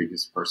was a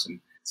previous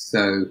person.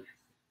 So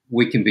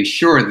we can be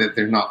sure that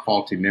there's not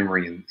faulty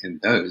memory in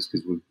those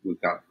because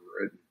we've got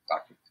written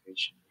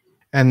documentation.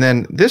 And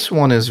then this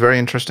one is very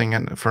interesting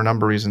and for a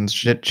number of reasons.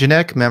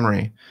 Genetic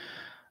memory.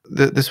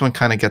 This one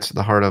kind of gets to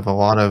the heart of a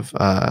lot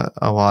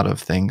of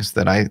things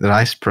that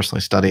I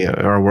personally study.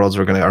 Our worlds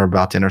are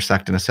about to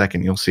intersect in a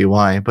second. You'll see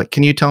why. But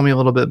can you tell me a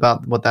little bit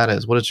about what that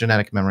is? What is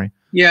genetic memory?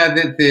 Yeah,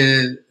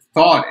 the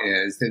thought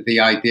is that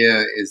the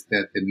idea is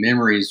that the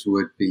memories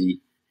would be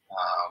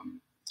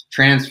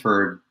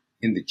transferred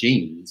in the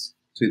genes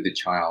to the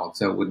child.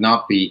 So it would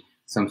not be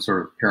some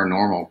sort of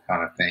paranormal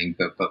kind of thing,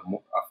 but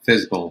more a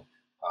physical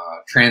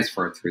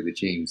transfer through the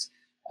genes.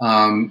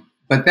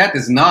 But that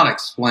does not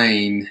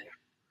explain,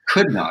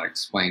 could not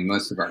explain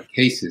most of our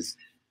cases,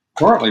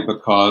 partly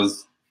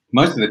because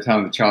most of the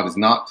time the child is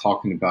not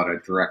talking about a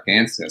direct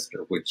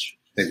ancestor, which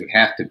they would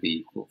have to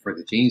be for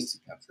the genes to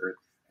come through.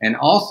 And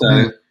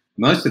also,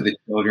 most of the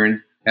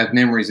children have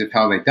memories of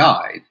how they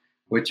died,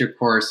 which, of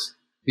course,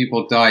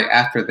 people die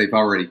after they've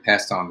already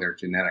passed on their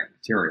genetic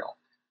material.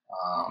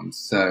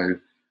 There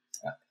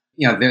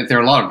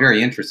are a lot of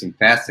very interesting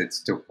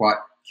facets to what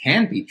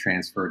can be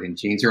transferred in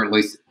genes, or at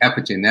least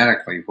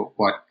epigenetically,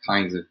 what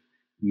kinds of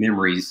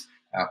memories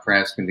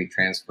perhaps can be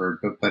transferred.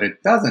 But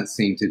it doesn't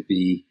seem to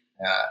be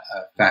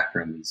a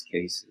factor in these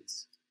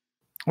cases.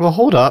 Well,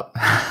 hold up.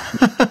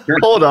 Sure.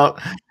 Hold up.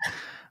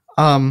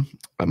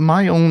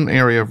 My own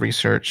area of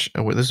research,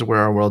 this is where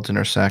our worlds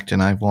intersect,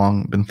 and I've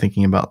long been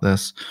thinking about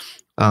this.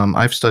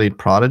 I've studied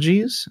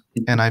prodigies,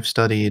 and I've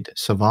studied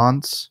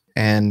savants,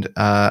 and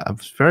I'm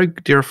very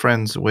dear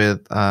friends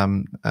with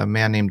a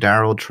man named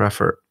Darrell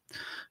Treffert,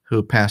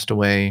 who passed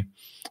away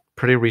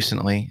pretty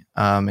recently,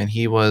 and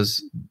he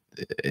was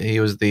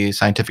the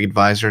scientific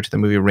advisor to the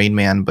movie Rain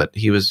Man, but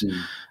he was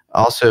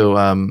also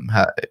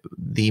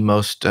the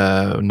most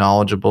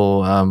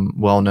knowledgeable,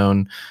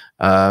 well-known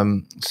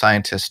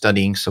scientist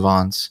studying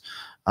savants.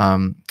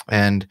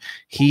 And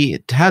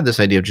he had this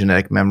idea of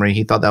genetic memory.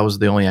 He thought that was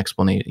the only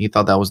explanation. He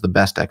thought that was the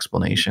best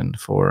explanation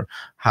for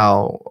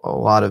how a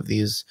lot of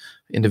these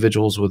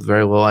individuals with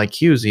very low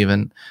IQs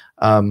even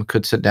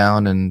could sit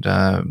down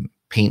and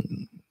paint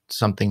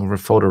something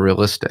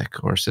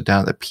photorealistic, or sit down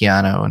at the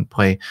piano and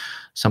play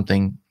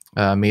something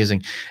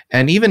amazing.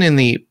 And even in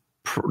the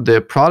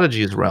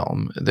prodigies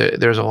realm,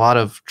 there's a lot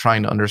of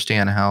trying to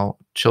understand how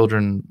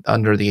children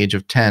under the age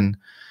of 10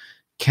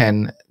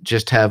 can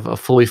just have a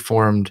fully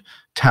formed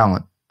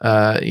talent.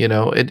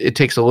 It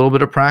takes a little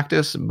bit of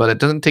practice, but it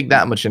doesn't take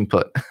that much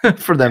input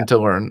for them to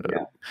learn.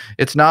 Yeah.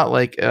 It's not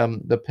like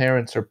the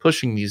parents are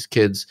pushing these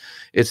kids.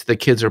 It's the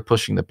kids are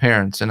pushing the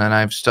parents. And then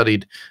I've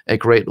studied at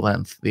great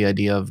length the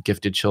idea of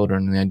gifted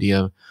children and the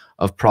idea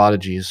of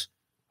prodigies.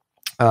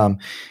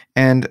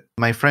 And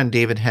my friend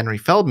David Henry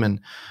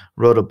Feldman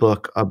wrote a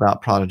book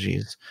about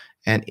prodigies.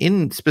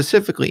 And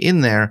specifically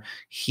in there,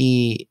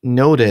 he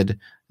noted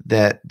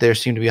that there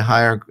seemed to be a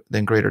higher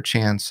than greater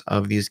chance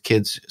of these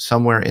kids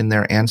somewhere in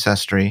their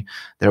ancestry,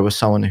 there was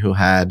someone who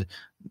had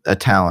a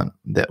talent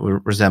that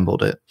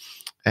resembled it.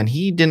 And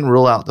he didn't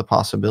rule out the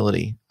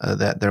possibility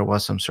that there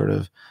was some sort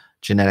of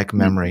genetic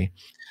memory.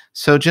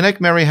 So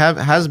genetic memory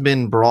has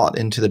been brought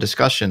into the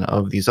discussion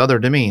of these other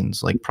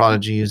domains like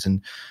prodigies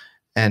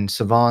and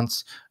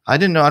savants. I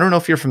don't know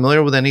if you're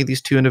familiar with any of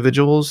these two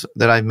individuals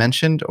that I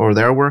mentioned or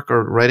their work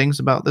or writings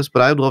about this,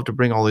 but I'd love to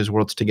bring all these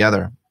worlds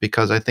together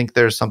because I think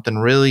there's something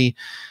really,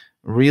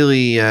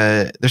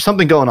 there's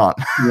something going on.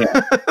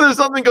 Yeah. There's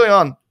something going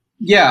on.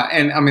 Yeah.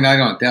 And I mean, I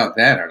don't doubt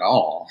that at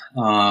all.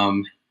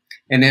 And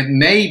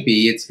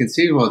it's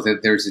conceivable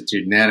that there's a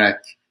genetic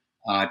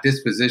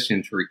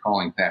disposition to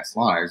recalling past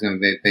lives.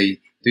 And they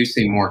do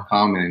seem more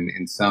common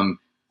in some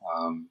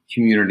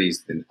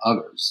communities than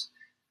others.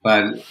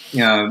 But,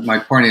 my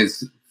point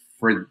is,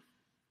 for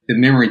the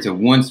memories of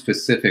one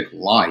specific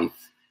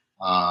life,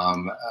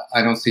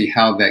 I don't see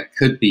how that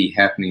could be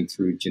happening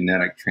through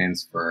genetic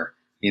transfer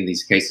in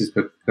these cases,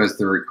 because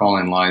they're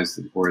recalling lives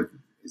where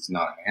it's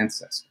not an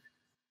ancestor.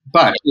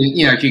 But,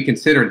 if you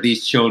consider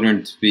these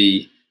children to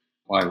be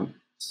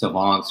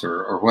savants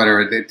or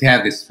whatever, to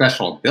have this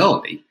special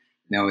ability,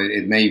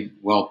 it may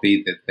well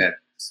be that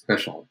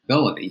special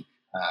ability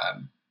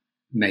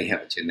may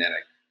have a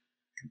genetic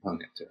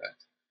component to it.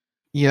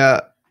 Yeah,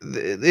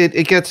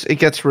 it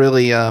gets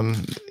really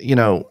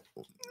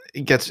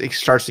it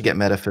starts to get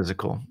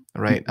metaphysical,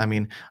 right? I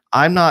mean,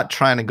 I'm not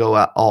trying to go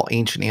all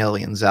ancient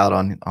aliens out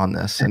on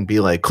this and be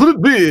like, could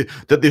it be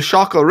that the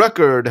Shaka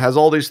record has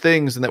all these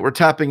things and that we're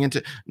tapping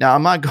into? Now,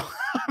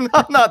 I'm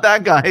not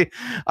that guy.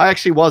 I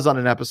actually was on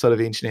an episode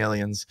of Ancient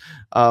Aliens,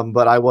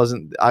 but I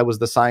wasn't. I was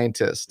the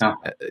scientist,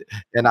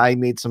 and I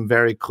made some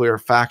very clear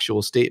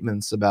factual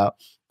statements about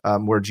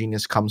where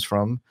genius comes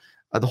from.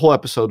 The whole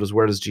episode was,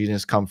 where does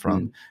genius come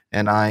from?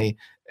 And I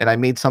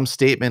made some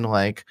statement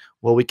like,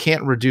 well, we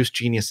can't reduce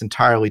genius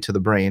entirely to the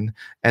brain.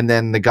 And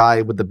then the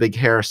guy with the big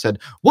hair said,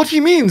 what he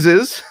means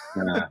is,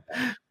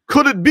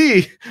 could it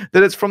be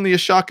that it's from the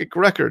Akashic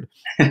record?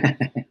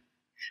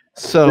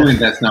 So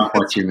that's not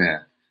what you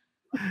meant.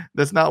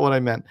 That's not what I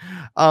meant.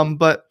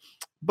 But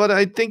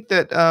I think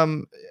that,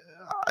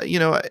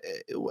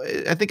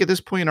 I think at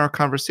this point in our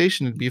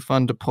conversation, it'd be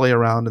fun to play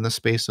around in the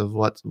space of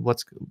what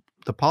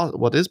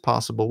is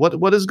possible,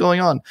 what is going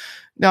on.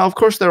 Now, of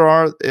course,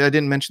 I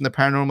didn't mention the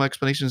paranormal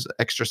explanations.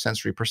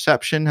 Extrasensory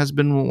perception has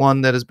been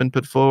one that has been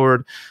put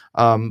forward.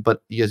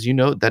 But as you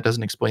know, that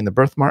doesn't explain the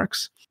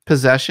birthmarks.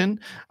 Possession.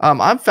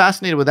 I'm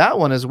fascinated with that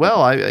one as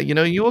well.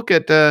 You look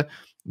at,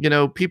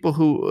 people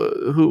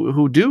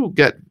who do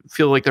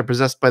feel like they're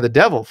possessed by the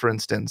devil, for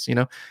instance,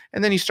 and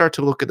then you start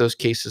to look at those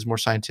cases more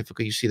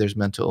scientifically. You see there's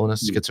mental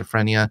illness,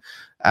 schizophrenia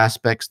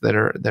aspects that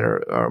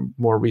are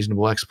more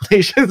reasonable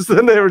explanations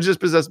than they were just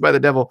possessed by the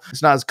devil.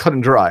 It's not as cut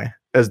and dry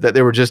as that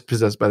they were just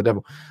possessed by the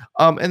devil.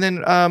 And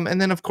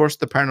then of course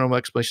the paranormal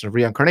explanation of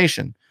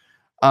reincarnation.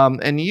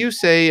 And you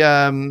say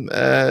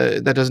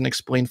that doesn't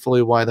explain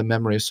fully why the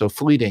memory is so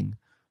fleeting,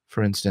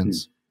 for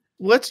instance.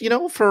 Let's,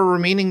 for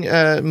remaining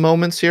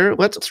moments here,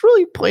 let's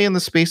really play in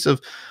the space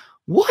of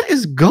what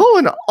is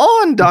going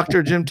on,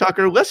 Dr. Jim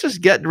Tucker. Let's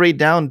just get right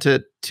down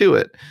to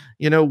it.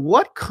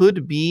 What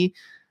could be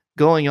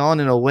going on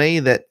in a way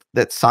that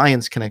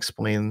science can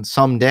explain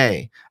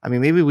someday? I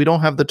mean, maybe we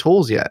don't have the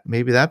tools yet.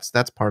 Maybe that's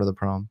part of the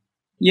problem.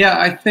 Yeah,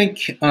 I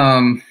think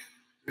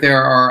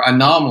there are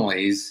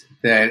anomalies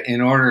that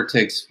in order to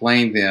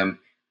explain them,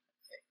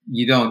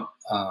 you don't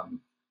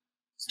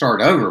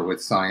start over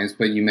with science,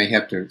 but you may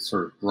have to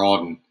sort of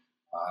broaden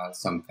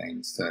some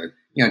things. So,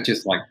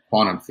 just like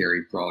quantum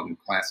theory broadened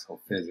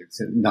classical physics.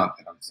 And not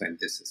that I'm saying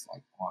this is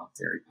like quantum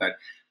theory, but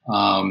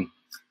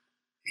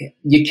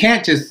you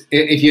can't just,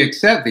 if you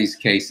accept these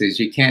cases,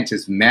 you can't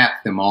just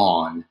map them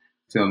on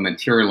to a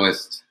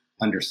materialist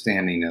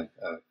understanding of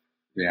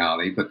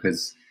reality,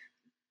 because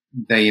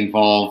they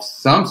involve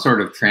some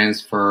sort of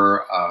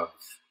transfer of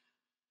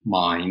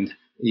mind,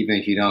 even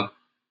if you don't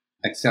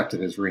accept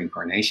it as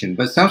reincarnation,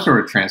 but some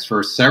sort of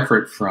transfer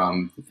separate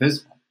from the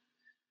physical.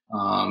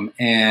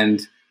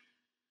 And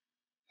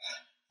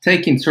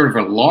taking sort of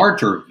a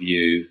larger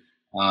view,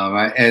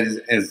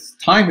 as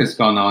time has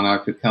gone on,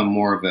 I've become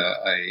more of a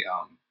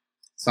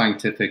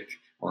scientific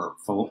or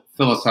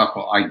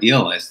philosophical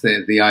idealist.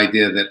 The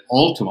idea that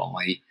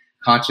ultimately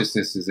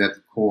consciousness is at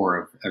the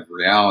core of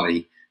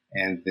reality,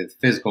 and the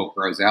physical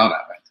grows out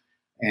of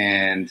it.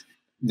 And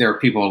there are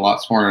people a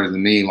lot smarter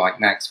than me, like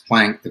Max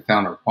Planck, the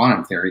founder of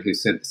quantum theory, who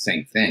said the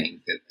same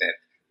thing, that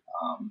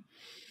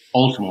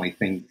ultimately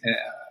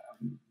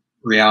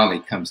reality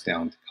comes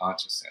down to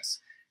consciousness.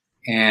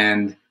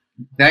 And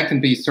that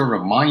can be sort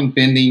of a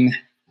mind-bending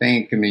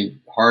thing. It can be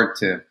hard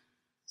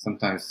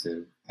sometimes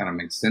to kind of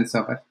make sense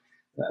of it.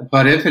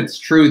 But if it's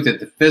true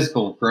that the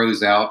physical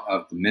grows out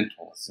of the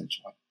mental,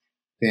 essentially,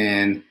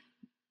 then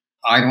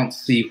I don't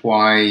see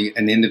why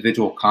an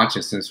individual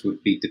consciousness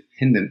would be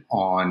dependent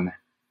on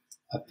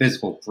a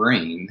physical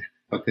brain,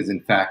 because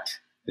in fact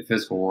the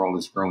physical world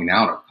is growing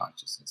out of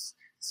consciousness.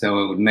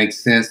 So it would make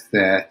sense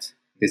that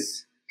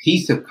this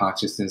piece of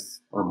consciousness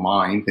or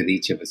mind that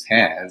each of us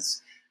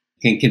has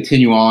can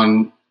continue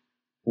on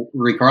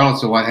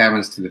regardless of what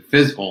happens to the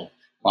physical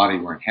body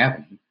we're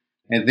inhabiting.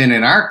 And then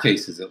in our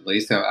cases, at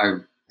least, I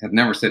have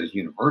never said it's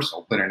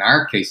universal, but in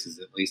our cases,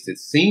 at least, it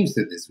seems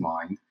that this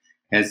mind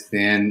has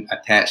then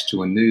attached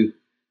to a new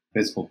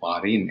physical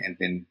body and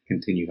then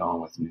continued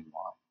on with a new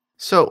body.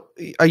 So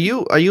are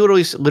you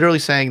literally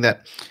saying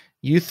that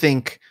you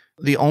think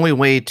the only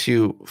way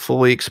to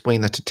fully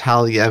explain the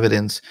totality of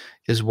evidence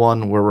is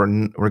one where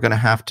we're going to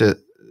have to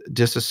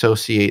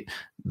disassociate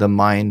the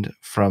mind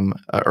from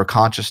or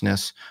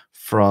consciousness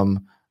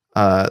from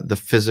the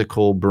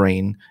physical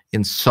brain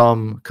in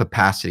some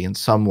capacity, in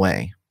some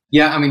way?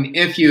 Yeah, I mean,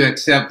 if you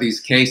accept these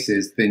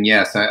cases, then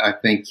yes, I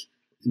think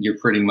you're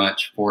pretty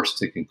much forced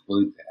to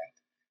conclude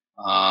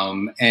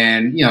that.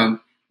 And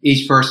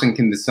each person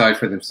can decide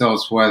for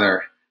themselves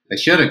whether they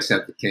should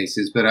accept the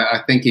cases. But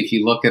I think if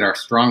you look at our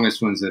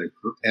strongest ones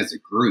as a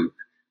group,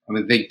 I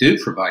mean, they do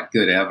provide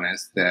good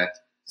evidence that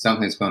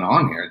something's going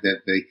on here,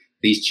 that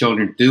these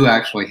children do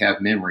actually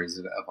have memories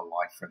of a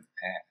life from the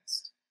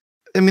past.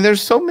 I mean,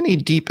 there's so many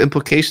deep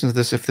implications of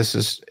this if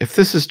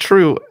this is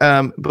true.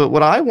 But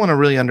what I want to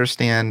really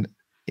understand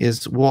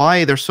is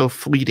why they're so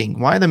fleeting.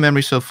 Why the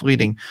memory's so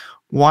fleeting?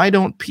 Why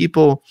don't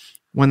people,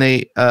 when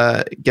they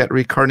get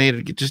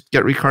reincarnated, just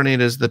get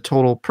reincarnated as the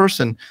total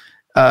person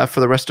for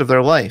the rest of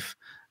their life?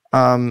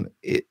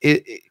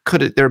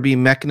 Could there be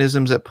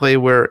mechanisms at play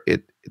where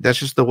that's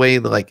just the way,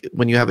 like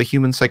when you have a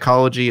human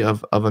psychology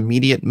of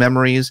immediate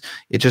memories,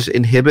 it just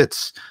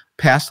inhibits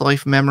past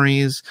life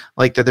memories,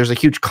 like that there's a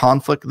huge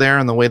conflict there,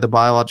 and the way the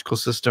biological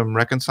system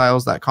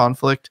reconciles that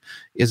conflict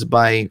is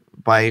by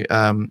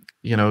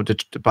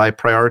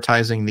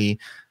prioritizing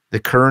the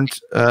current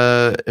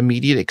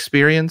immediate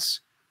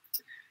experience?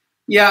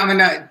 Yeah, I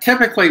mean,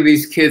 typically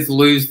these kids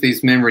lose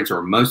these memories,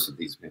 or most of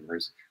these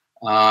memories,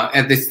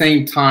 at the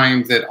same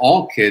time that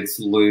all kids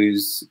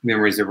lose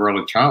memories of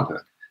early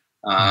childhood.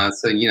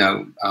 So,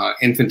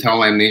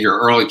 infantile amnesia or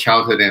early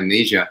childhood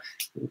amnesia,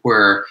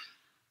 where,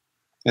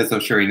 as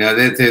I'm sure you know,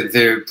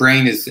 the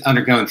brain is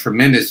undergoing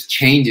tremendous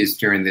changes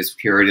during this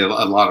period,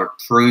 a lot of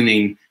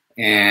pruning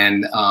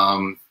and,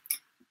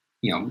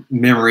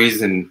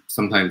 memories and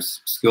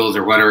sometimes skills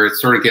or whatever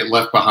sort of get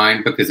left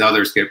behind because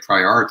others get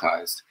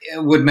prioritized.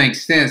 It would make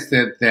sense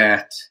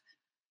that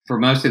for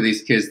most of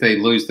these kids, they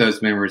lose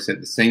those memories at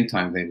the same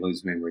time they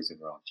lose memories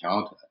of early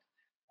childhood.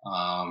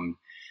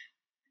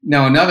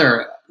 Now,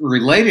 another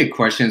related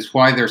question is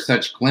why there's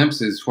such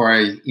glimpses,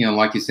 why,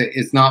 like you said,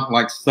 it's not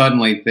like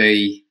suddenly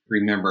they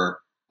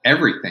remember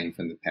everything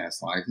from the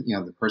past life.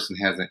 The person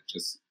hasn't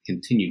just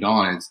continued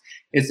on.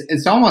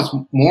 It's almost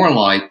more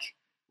like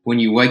when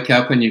you wake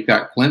up and you've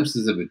got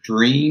glimpses of a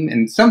dream,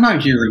 and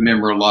sometimes you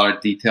remember a lot of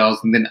details,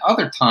 and then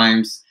other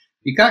times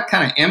you got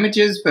kind of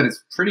images, but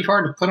it's pretty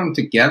hard to put them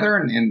together,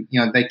 and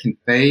they can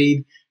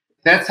fade.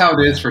 That's how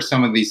it is for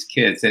some of these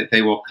kids, that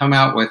they will come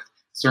out with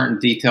certain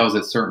details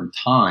at certain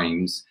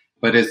times,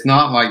 but it's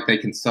not like they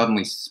can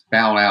suddenly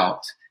spout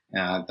out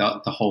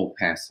the whole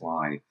past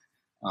life.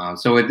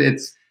 So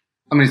it's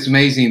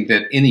amazing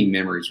that any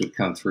memories would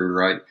come through,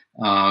 right?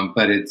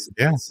 But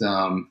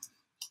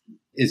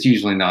it's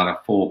usually not a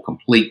full,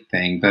 complete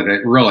thing, but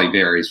it really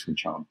varies from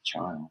child to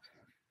child.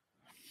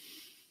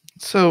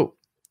 So,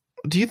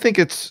 do you think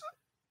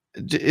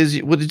does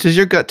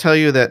your gut tell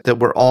you that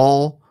we're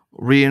all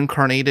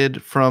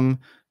reincarnated from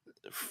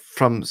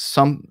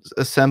some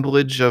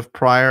assemblage of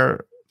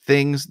prior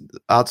things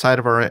outside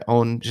of our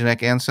own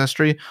genetic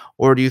ancestry,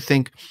 or do you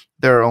think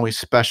there are only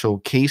special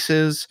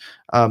cases,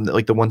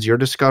 like the ones you're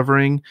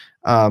discovering?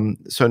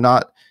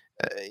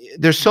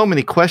 There's so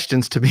many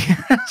questions to be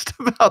asked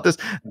about this.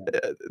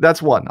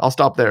 That's one. I'll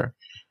stop there.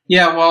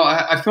 Yeah, well,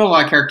 I feel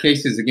like our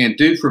cases, again,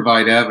 do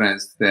provide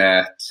evidence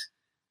that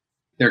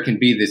there can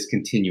be this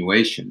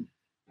continuation.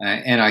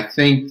 And I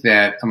think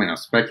that, I'm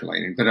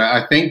speculating, but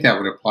I think that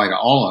would apply to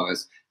all of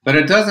us. But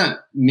it doesn't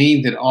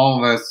mean that all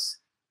of us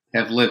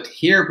have lived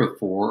here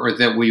before, or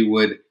that we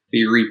would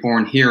be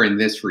reborn here in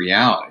this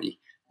reality.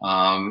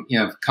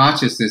 If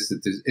consciousness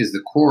is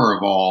the core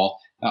of all,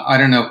 I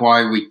don't know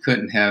why we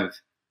couldn't have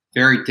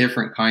very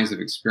different kinds of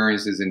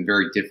experiences in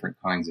very different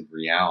kinds of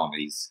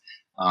realities.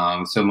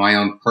 So my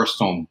own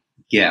personal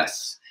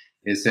guess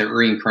is that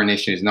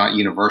reincarnation is not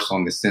universal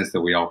in the sense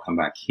that we all come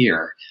back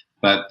here,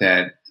 but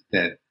that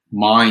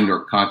mind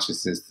or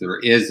consciousness, there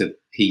is a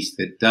piece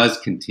that does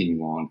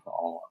continue on for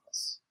all of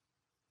us.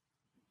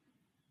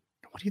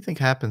 What do you think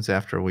happens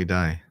after we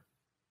die?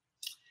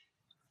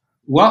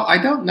 Well, I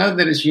don't know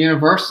that it's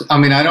universal.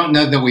 I don't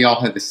know that we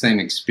all have the same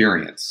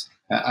experience.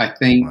 I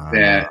think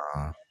that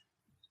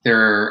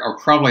there are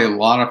probably a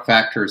lot of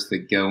factors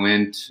that go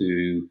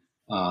into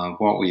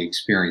what we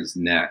experience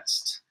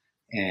next.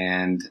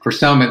 And for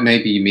some, it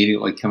may be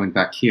immediately coming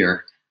back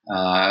here,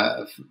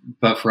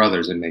 but for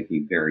others, it may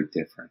be very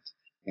different.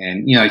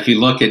 And, if you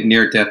look at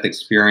near-death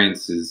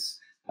experiences,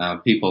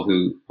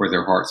 people where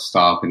their hearts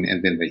stop and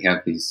then they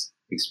have these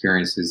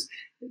experiences,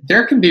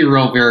 there can be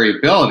real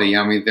variability.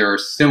 There are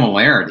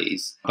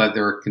similarities, but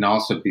there can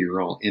also be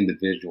real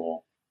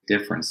individual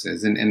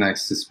differences. And I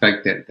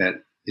suspect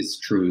that is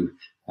true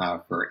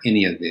for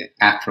any of the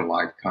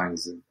afterlife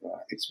kinds of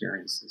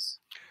experiences.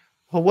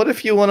 Well, what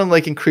if you want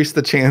to increase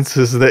the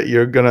chances that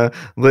you're going to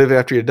live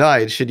after you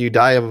die? Should you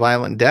die a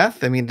violent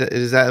death?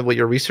 Is that what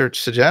your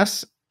research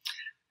suggests?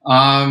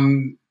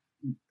 That's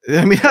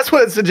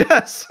what it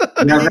suggests.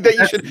 That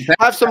you should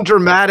have some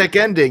dramatic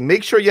ending.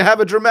 Make sure you have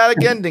a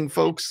dramatic ending,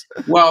 folks.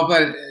 Well,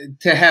 but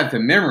to have the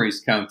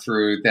memories come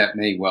through, that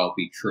may well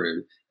be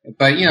true.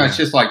 But, it's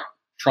just like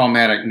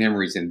traumatic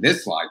memories in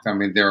this life.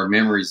 There are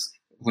memories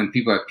when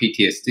people have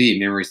PTSD,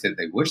 memories that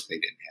they wish they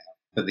didn't have,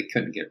 but they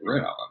couldn't get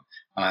rid of them.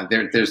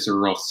 There's a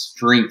real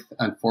strength,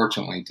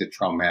 unfortunately, to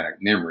traumatic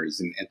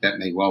memories, and that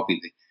may well be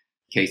the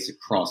case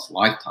across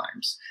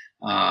lifetimes.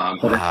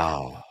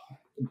 Wow.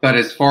 But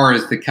as far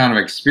as the kind of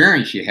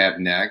experience you have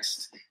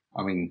next,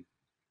 I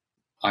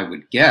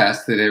would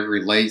guess that it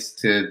relates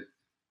to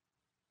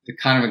the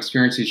kind of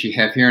experiences you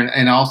have here,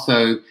 and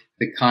also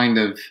the kind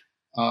of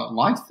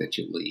life that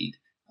you lead.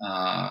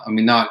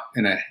 Not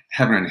in a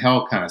heaven and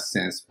hell kind of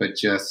sense, but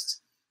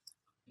just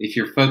if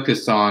you're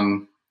focused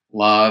on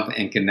love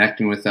and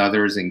connecting with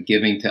others and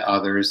giving to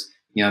others,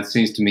 it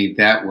seems to me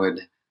that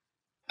would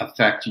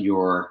affect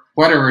your,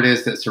 whatever it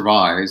is that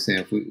survives. And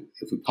if we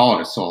call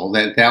it a soul,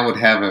 that would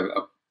have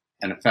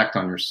an effect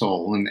on your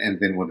soul, and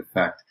then would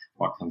affect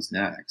what comes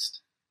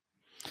next.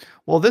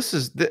 Well, this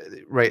is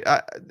right.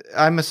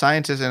 I'm a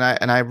scientist,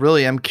 and I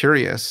really am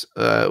curious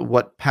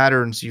what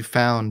patterns you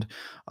found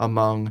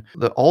among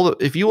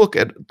if you look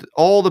at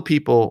all the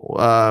people,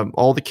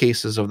 all the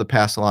cases of the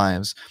past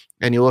lives,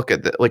 and you look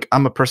at like,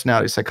 I'm a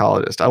personality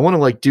psychologist. I want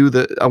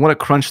to I want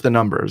to crunch the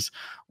numbers,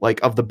 like,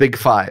 of the big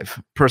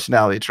 5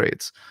 personality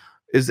traits.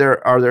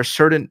 Are there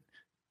certain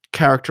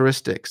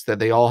characteristics that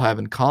they all have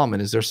in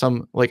common? Is there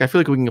some, like, I feel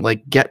like we can,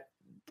 like, get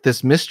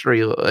this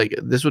mystery, like,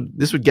 this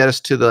would get us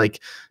to the,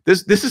 like,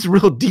 this is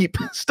real deep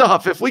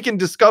stuff. If we can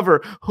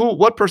discover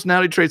what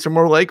personality traits are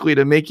more likely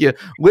to make you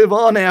live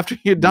on after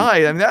you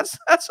die, I mean, that's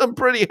some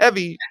pretty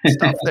heavy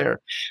stuff there,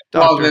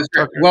 Well, Dr.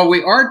 Tucker. well,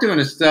 we are doing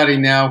a study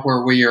now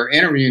where we are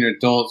interviewing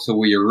adults who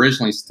we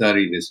originally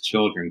studied as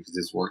children, because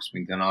this work's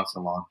been going on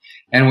so long,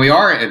 and we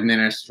are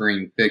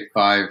administering Big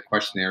 5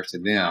 questionnaires to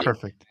them.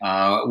 Perfect.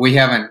 We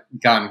haven't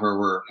gotten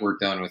where we're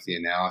done with the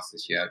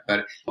analysis yet,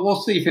 but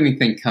we'll see if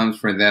anything comes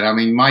from that. I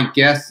mean, my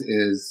guess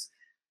is,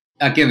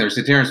 again, there's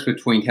a difference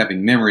between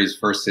having memories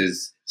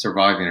versus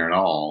surviving at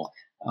all.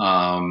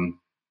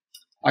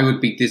 I would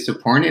be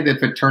disappointed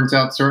if it turns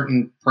out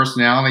certain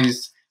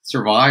personalities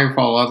survive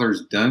while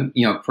others don't.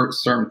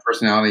 Certain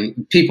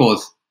people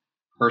with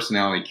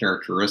personality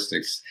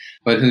characteristics,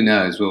 but who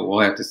knows? We'll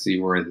have to see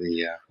where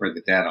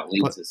the data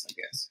leads us, I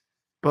guess.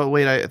 But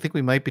wait, I think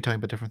we might be talking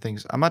about different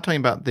things. I'm not talking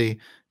about the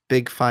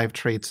big 5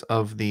 traits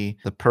of the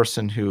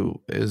person who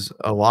is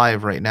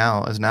alive right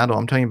now as an adult.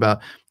 I'm talking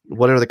about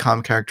what are the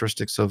common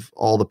characteristics of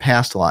all the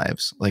past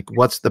lives? Like,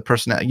 what's the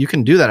personality? You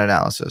can do that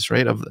analysis,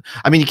 right?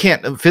 I mean, you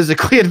can't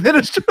physically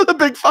administer the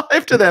big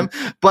 5 to them,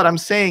 but I'm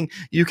saying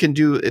you can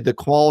do the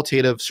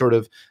qualitative sort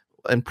of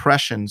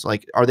impressions.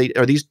 Like,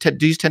 do these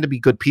tend to be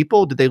good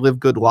people? Did they live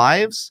good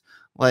lives?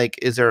 Like,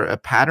 is there a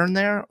pattern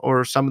there,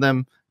 or some of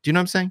them? Do you know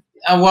what I'm saying?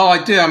 Well,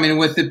 I do. I mean,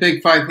 with the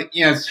big 5,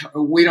 yes,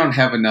 we don't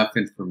have enough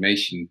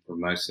information for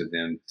most of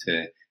them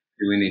to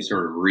do any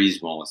sort of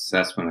reasonable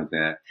assessment of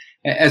that.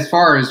 As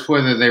far as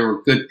whether they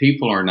were good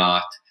people or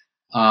not,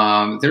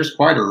 there's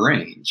quite a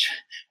range.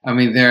 I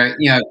mean,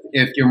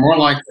 if you're more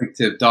likely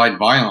to have died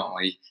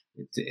violently,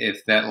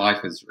 if that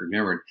life is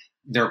remembered,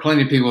 there are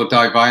plenty of people who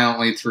die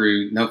violently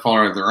through no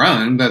fault of their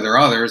own, but there are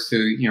others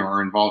who,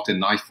 are involved in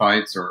knife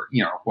fights or,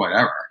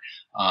 whatever.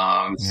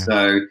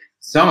 So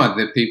some of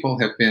the people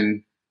have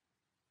been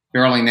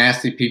fairly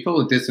nasty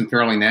people who did some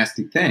fairly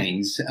nasty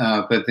things.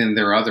 But then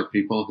there are other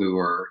people who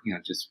are,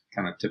 just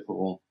kind of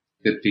typical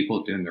good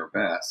people doing their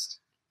best.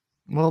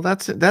 Well,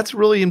 that's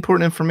really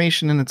important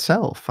information in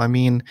itself. I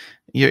mean,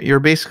 you're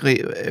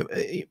basically,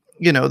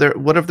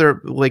 what if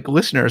they're like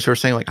listeners who are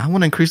saying, like, I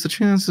want to increase the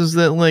chances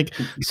that, like,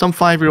 some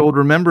 5-year-old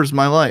remembers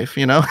my life,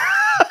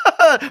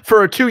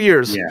 for 2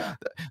 years. Yeah.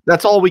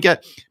 That's all we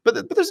get.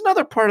 But there's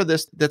another part of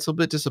this that's a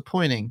bit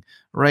disappointing,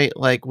 right?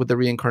 Like, with the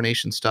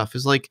reincarnation stuff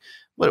is, like,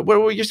 what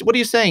are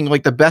you saying?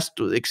 Like, the best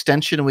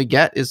extension we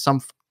get is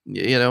some,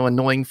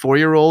 annoying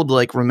 4-year-old,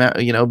 like,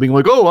 being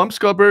like, oh, I'm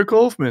Scott Barry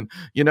Kaufman,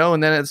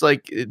 and then it's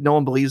like, no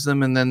one believes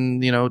them. And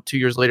then, 2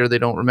 years later, they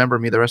don't remember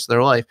me the rest of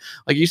their life.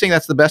 Like, are you saying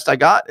that's the best I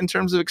got in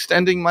terms of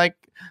extending my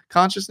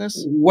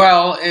consciousness?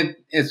 Well,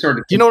 it's sort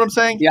of, do you know what I'm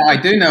saying? Yeah, I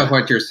do know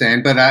what you're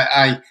saying, but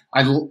I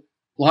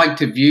like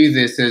to view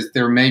this as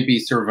there may be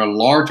sort of a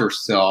larger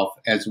self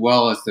as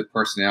well as the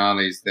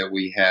personalities that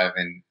we have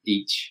in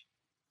each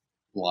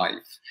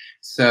life.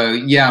 So,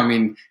 yeah, I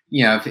mean,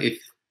 if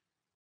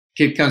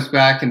kid comes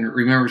back and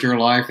remembers your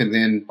life, and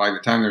then by the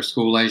time they're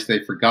school age,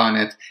 they've forgotten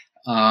it.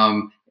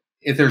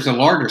 If there's a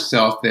larger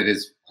self that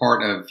is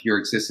part of your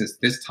existence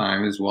this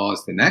time as well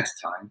as the next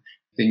time,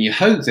 then you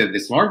hope that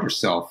this larger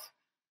self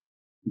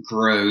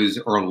grows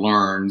or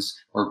learns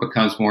or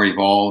becomes more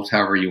evolved,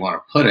 however you want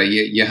to put it.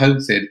 You hope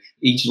that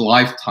each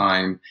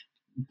lifetime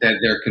that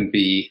there can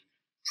be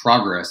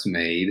progress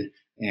made,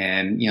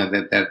 and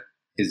that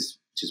is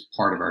just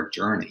part of our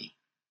journey.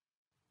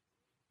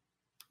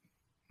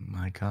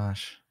 My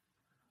gosh.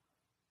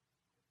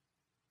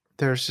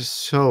 There's just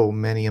so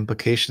many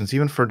implications,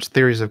 even for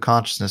theories of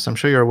consciousness. I'm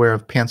sure you're aware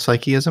of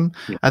panpsychism.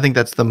 Yeah. I think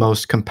that's the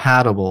most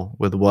compatible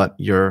with what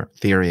your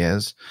theory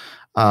is.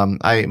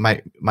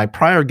 My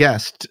prior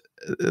guest,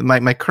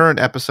 my current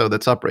episode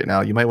that's up right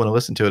now, you might want to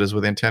listen to it, is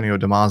with Antonio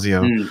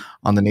Damasio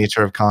on the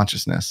nature of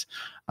consciousness.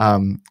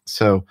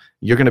 So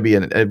you're going to be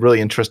a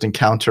really interesting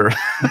counter. He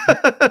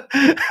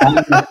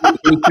comes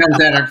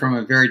at it from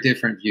a very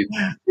different view.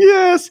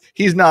 Yes,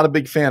 he's not a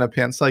big fan of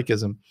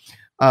panpsychism.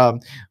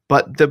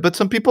 But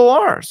some people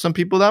are. Some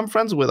people that I'm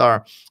friends with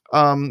are.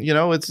 I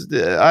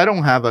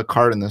don't have a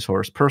card in this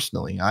horse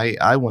personally.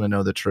 I want to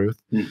know the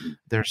truth. Mm-hmm.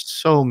 There's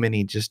so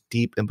many just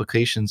deep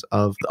implications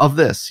of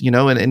this,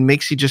 and it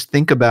makes you just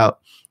think about,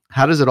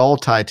 how does it all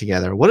tie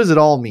together? What does it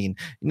all mean?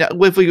 Now,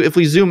 if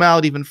we zoom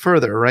out even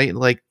further, right,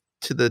 like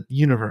to the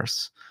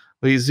universe.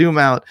 We zoom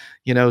out,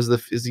 is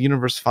the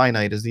universe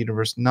finite? Is the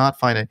universe not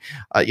finite?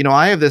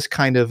 I have this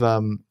kind of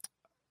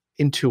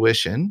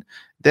intuition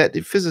that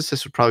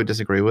physicists would probably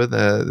disagree with.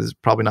 This is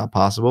probably not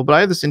possible, but I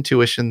have this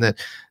intuition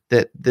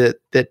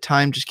that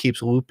time just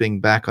keeps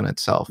looping back on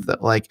itself.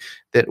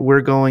 That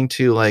we're going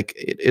to,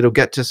 it'll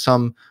get to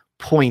some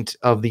point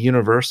of the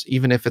universe,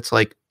 even if it's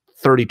like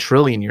 30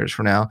 trillion years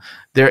from now,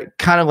 they're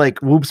kind of like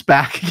whoops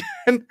back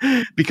again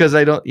because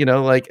I don't,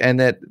 like, and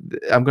that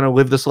I'm going to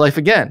live this life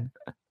again.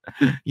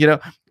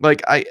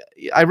 Like I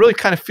really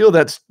kind of feel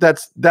that's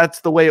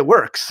the way it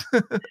works.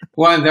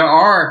 Well, there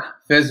are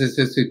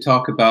physicists who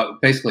talk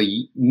about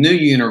basically new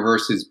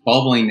universes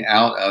bubbling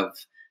out of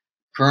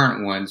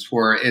current ones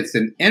where it's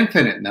an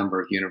infinite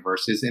number of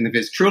universes. And if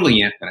it's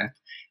truly infinite,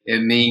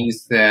 it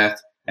means that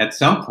at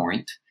some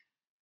point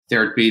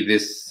there'd be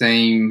this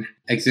same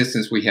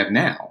existence we have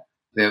now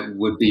that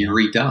would be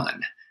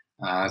redone.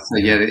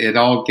 It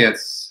all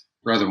gets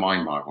rather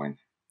mind-boggling.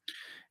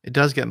 It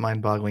does get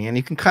mind-boggling, and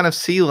you can kind of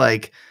see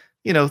like,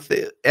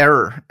 the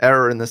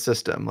error in the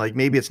system. Like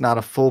maybe it's not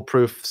a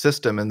foolproof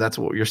system, and that's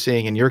what you're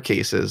seeing in your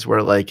cases,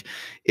 where like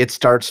it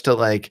starts to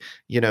like,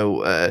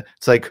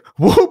 it's like,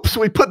 whoops,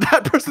 we put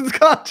that person's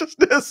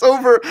consciousness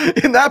over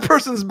in that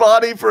person's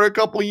body for a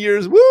couple of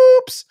years.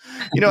 Whoops,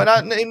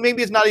 and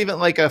maybe it's not even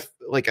like a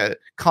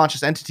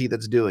conscious entity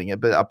that's doing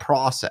it, but a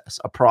process.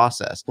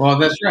 Well,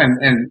 that's right,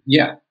 and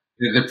yeah,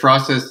 the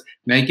process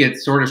may get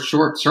sort of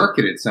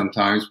short-circuited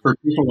sometimes,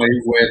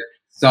 particularly with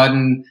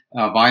sudden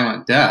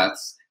violent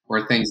deaths,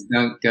 where things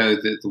don't go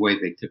the way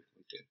they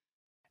typically do.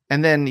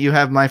 And then you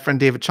have my friend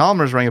David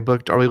Chalmers writing a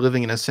book, Are We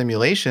Living in a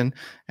Simulation?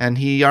 And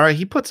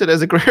he puts it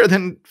as a greater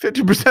than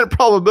 50%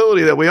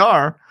 probability that we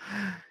are.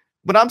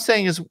 What I'm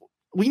saying is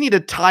we need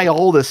to tie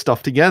all this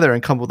stuff together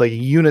and come up with like a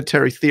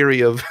unitary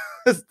theory of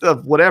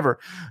whatever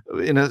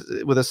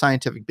with a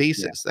scientific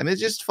basis. Yeah. I mean,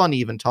 it's just fun to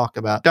even talk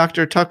about.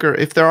 Dr. Tucker,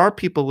 if there are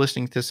people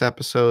listening to this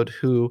episode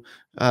who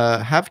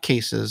have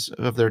cases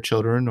of their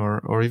children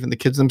or even the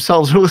kids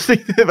themselves are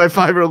listening, if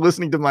I are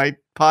listening to my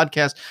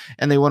podcast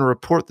and they want to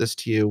report this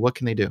to you, what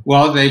can they do?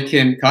 Well, they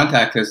can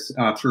contact us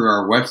through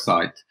our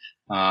website,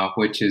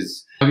 which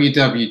is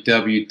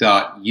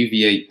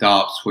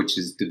www.uva-DOPS, which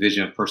is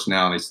Division of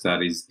Personality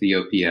Studies,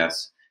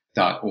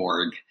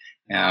 DOPS.org.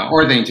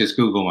 Or they can just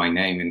Google my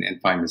name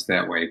and find us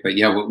that way. But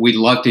yeah, we'd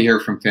love to hear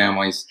from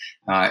families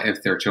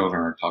if their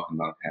children are talking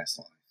about a past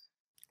life.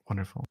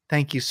 Wonderful.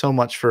 Thank you so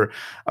much for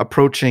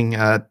approaching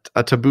a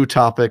taboo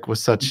topic with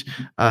such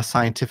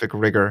scientific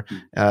rigor.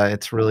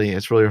 It's really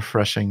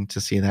refreshing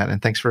to see that.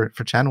 And thanks for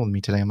chatting with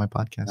me today on my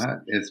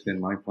podcast. It's been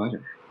my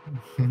pleasure.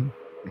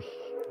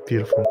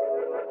 Beautiful.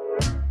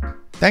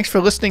 Thanks for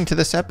listening to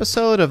this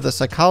episode of the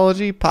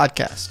Psychology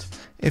Podcast.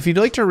 If you'd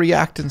like to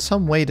react in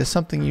some way to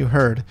something you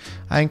heard,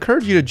 I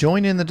encourage you to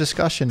join in the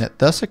discussion at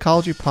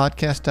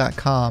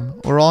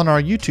thepsychologypodcast.com or on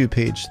our YouTube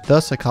page,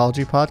 The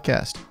Psychology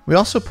Podcast. We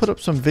also put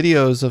up some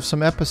videos of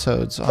some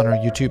episodes on our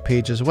YouTube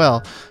page as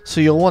well, so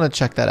you'll want to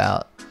check that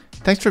out.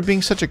 Thanks for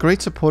being such a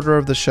great supporter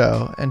of the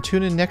show, and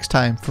tune in next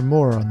time for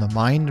more on the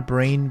mind,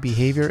 brain,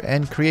 behavior,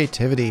 and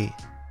creativity.